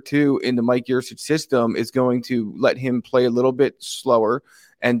being year 2 in the Mike Yurcich system is going to let him play a little bit slower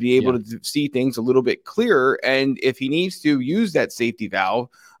and be able to see things a little bit clearer. And if he needs to use that safety valve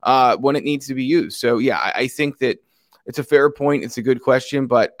when it needs to be used. So, yeah, I think that it's a fair point. It's a good question.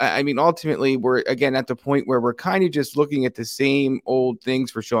 But, I mean, ultimately, we're, again, at the point where we're kind of just looking at the same old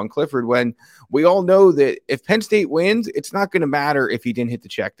things for Sean Clifford when we all know that if Penn State wins, it's not going to matter if he didn't hit the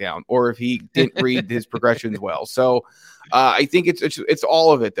check down or if he didn't read his progressions well. So I think it's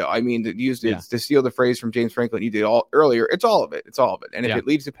all of it, though. I mean, to steal the phrase from James Franklin you did earlier, it's all of it. It's all of it. And if it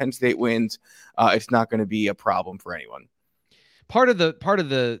leads to Penn State wins, it's not going to be a problem for anyone. part of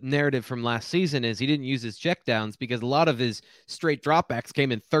the narrative from last season is he didn't use his checkdowns because a lot of his straight dropbacks came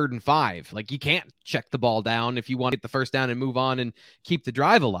in 3rd and 5. Like, you can't check the ball down if you want to get the first down and move on and keep the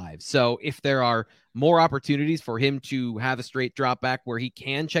drive alive. So if there are more opportunities for him to have a straight dropback where he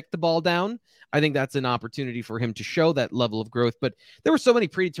can check the ball down, I think that's an opportunity for him to show that level of growth. But there were so many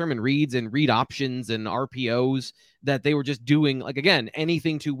predetermined reads and read options and RPOs that they were just doing, like, again,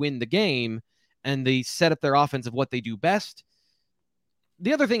 anything to win the game, and they set up their offense of what they do best.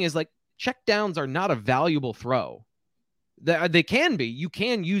 The other thing is, like, check downs are not a valuable throw. They can be. You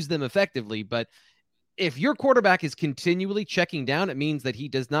can use them effectively, but if your quarterback is continually checking down, it means that he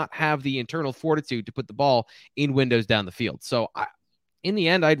does not have the internal fortitude to put the ball in windows down the field. So in the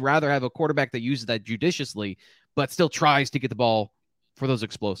end, I'd rather have a quarterback that uses that judiciously, but still tries to get the ball for those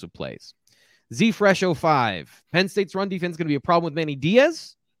explosive plays. ZFresh05, Penn State's run defense is going to be a problem with Manny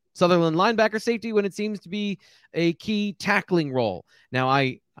Diaz, Sutherland linebacker safety, when it seems to be a key tackling role. Now,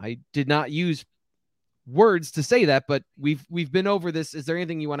 I did not use words to say that, but we've been over this. Is there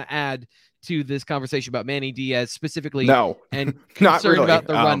anything you want to add to this conversation about Manny Diaz specifically? No, and not really. About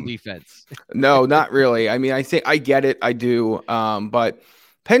the run defense? No, not really. I mean, I think I get it. I do. But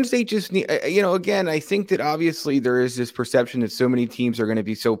Penn State just need, again, I think that obviously there is this perception that so many teams are going to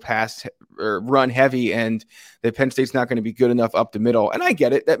be so pass or run heavy and that Penn State's not going to be good enough up the middle. And I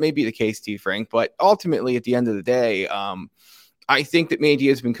get it. That may be the case, T. Frank. But ultimately, at the end of the day, I think that Manny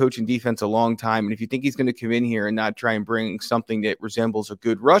Diaz has been coaching defense a long time. And if you think he's going to come in here and not try and bring something that resembles a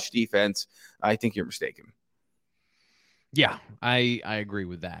good rush defense, I think you're mistaken. Yeah, I agree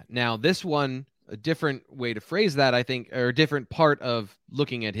with that. Now, this one, a different way to phrase that, I think, or a different part of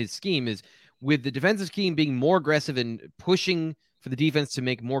looking at his scheme is with the defensive scheme being more aggressive and pushing for the defense to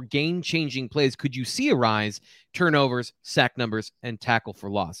make more game-changing plays, could you see a rise, turnovers, sack numbers, and tackle for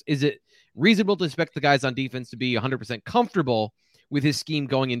loss? Is it reasonable to expect the guys on defense to be 100% comfortable with his scheme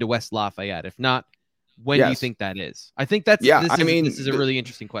going into West Lafayette? If not, when do you think that is? I think this is a really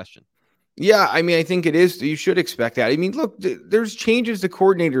interesting question. Yeah, I mean, I think it is. You should expect that. I mean, look, there's changes to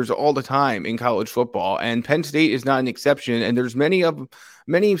coordinators all the time in college football, and Penn State is not an exception. And there's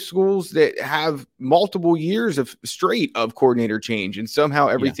many schools that have multiple years of straight of coordinator change, and somehow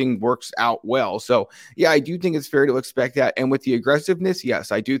everything works out well. So, yeah, I do think it's fair to expect that. And with the aggressiveness,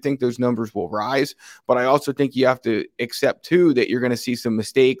 yes, I do think those numbers will rise. But I also think you have to accept, too, that you're going to see some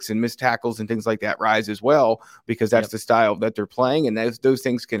mistakes and missed tackles and things like that rise as well, because that's the style that they're playing. And those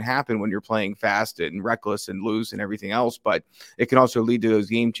things can happen when you're playing fast and reckless and loose and everything else. But it can also lead to those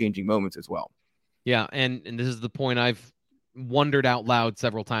game-changing moments as well. Yeah, and this is the point I've wondered out loud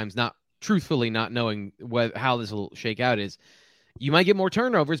several times, not knowing how this will shake out, is you might get more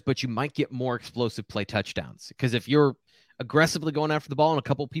turnovers, but you might get more explosive play touchdowns. Because if you're aggressively going after the ball and a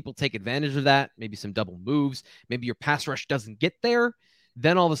couple people take advantage of that, maybe some double moves, maybe your pass rush doesn't get there,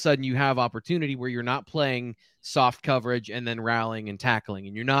 then all of a sudden you have opportunity where you're not playing soft coverage and then rallying and tackling,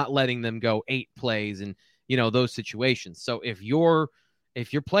 and you're not letting them go 8 plays and, those situations. So if you're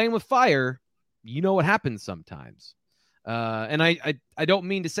playing with fire, you know what happens sometimes. And I don't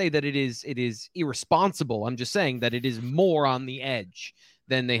mean to say that it is irresponsible. I'm just saying that it is more on the edge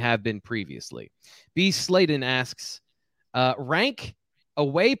than they have been previously. B. Sladen asks, rank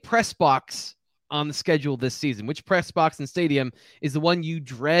away press box on the schedule this season. Which press box and stadium is the one you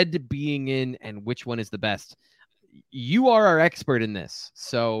dread being in, and which one is the best? You are our expert in this.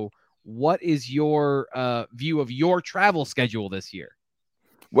 So what is your view of your travel schedule this year?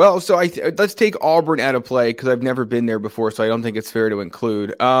 Well, so let's take Auburn out of play because I've never been there before, so I don't think it's fair to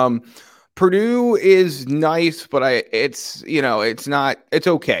include. Purdue is nice, but it's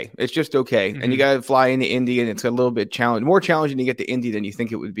okay. It's just okay. Mm-hmm. And you got to fly into Indy, and it's a little bit more challenging to get to Indy than you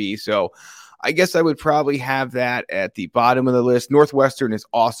think it would be. So I guess I would probably have that at the bottom of the list. Northwestern is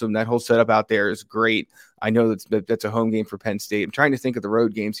awesome. That whole setup out there is great. I know that's a home game for Penn State. I'm trying to think of the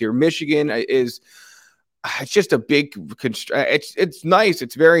road games here. Michigan is it's just a big it's nice.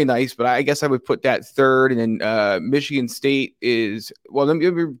 It's very nice, but I guess I would put that third. And then Michigan State is, well, let me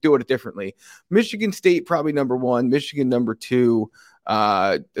do it differently. Michigan State probably number 1, Michigan number 2.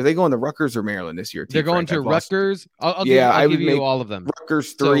 Are they going to Rutgers or Maryland this year? They're going to Rutgers. I'll give you all of them.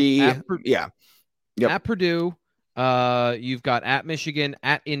 Rutgers 3. So At Purdue, you've got at Michigan,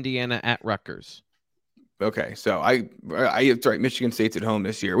 at Indiana, at Rutgers. Okay, so sorry, Michigan State's at home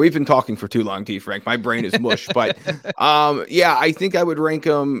this year. We've been talking for too long, T. Frank. My brain is mush, but I think I would rank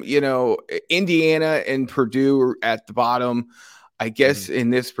them. Indiana and Purdue at the bottom. I guess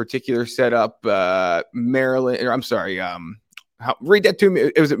in this particular setup, Maryland. Or I'm sorry. Read that to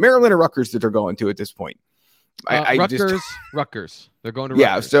me. Was it Maryland or Rutgers that they're going to at this point? Rutgers. They're going to Rutgers.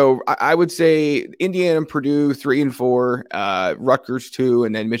 Yeah, so I would say Indiana and Purdue 3 and 4, Rutgers 2,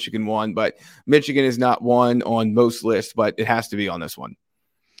 and then Michigan 1. But Michigan is not one on most lists, but it has to be on this one.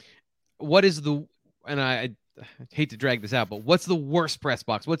 What is and I hate to drag this out, but what's the worst press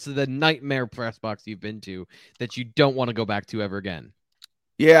box? What's the nightmare press box you've been to that you don't want to go back to ever again?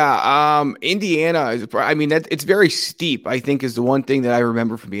 Yeah, Indiana is. It's very steep. I think is the one thing that I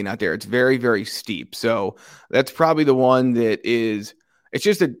remember from being out there. It's very, very steep. So that's probably the one that is. It's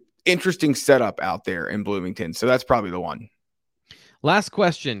just an interesting setup out there in Bloomington. So that's probably the one. Last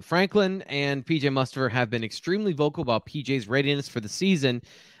question: Franklin and PJ Mustafer have been extremely vocal about PJ's readiness for the season,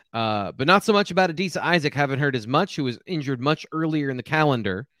 but not so much about Adisa Isaac. Haven't heard as much. Who was injured much earlier in the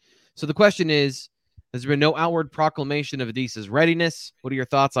calendar. So the question is. Has there been no outward proclamation of Adisa's readiness? What are your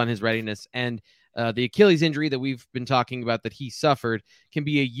thoughts on his readiness? And the Achilles injury that we've been talking about that he suffered can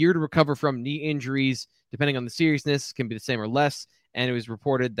be a year to recover from. Knee injuries, depending on the seriousness, can be the same or less. And it was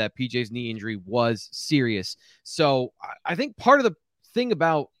reported that PJ's knee injury was serious. So I think part of the thing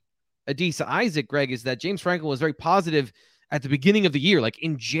about Adisa Isaac, Greg, is that James Franklin was very positive at the beginning of the year, like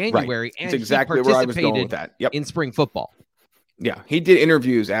in January. Right. And that's exactly where I was going with that. Yep. In spring football. Yeah, he did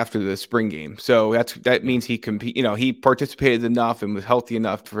interviews after the spring game, so that means he he participated enough and was healthy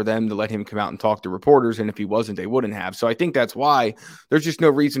enough for them to let him come out and talk to reporters. And if he wasn't, they wouldn't have. So I think that's why there's just no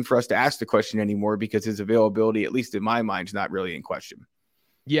reason for us to ask the question anymore because his availability, at least in my mind, is not really in question.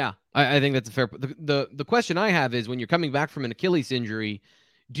 Yeah, I think that's a fair. The question I have is when you're coming back from an Achilles injury,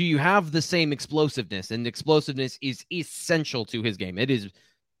 do you have the same explosiveness? And explosiveness is essential to his game. It is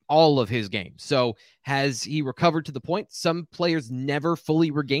all of his game. So has he recovered to the point? Some players never fully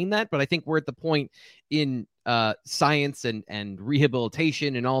regain that, but I think we're at the point in science and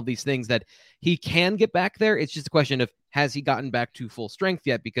rehabilitation and all of these things that he can get back there. It's just a question of, has he gotten back to full strength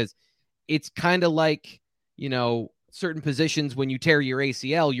yet? Because it's kind of like, certain positions when you tear your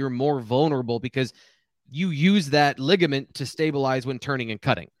ACL, you're more vulnerable because you use that ligament to stabilize when turning and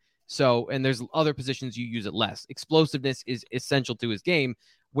cutting. So, and there's other positions you use it less. Explosiveness is essential to his game.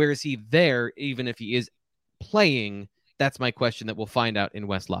 Where is he there, even if he is playing? That's my question that we'll find out in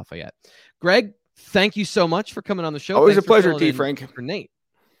West Lafayette. Greg, thank you so much for coming on the show. Always a pleasure, T. Frank. For Nate.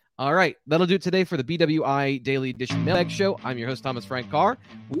 All right, that'll do it today for the BWI Daily Edition Mailbag Show. I'm your host, Thomas Frank Carr.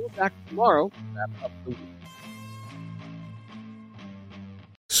 We'll be back tomorrow to wrap up the week.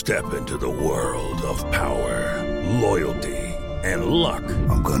 Step into the world of power, loyalty, and luck.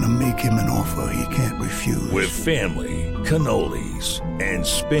 I'm gonna make him an offer he can't refuse. With family, cannolis, and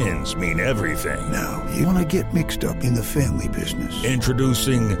spins mean everything. Now, you wanna get mixed up in the family business.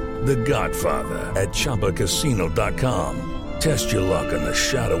 Introducing The Godfather at ChumbaCasino.com. Test your luck in the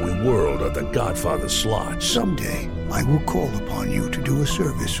shadowy world of The Godfather slot. Someday, I will call upon you to do a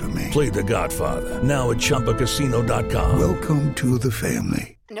service for me. Play The Godfather, now at ChumbaCasino.com. Welcome to the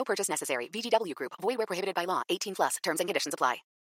family. No purchase necessary. VGW Group. Void where prohibited by law. 18+. Terms and conditions apply.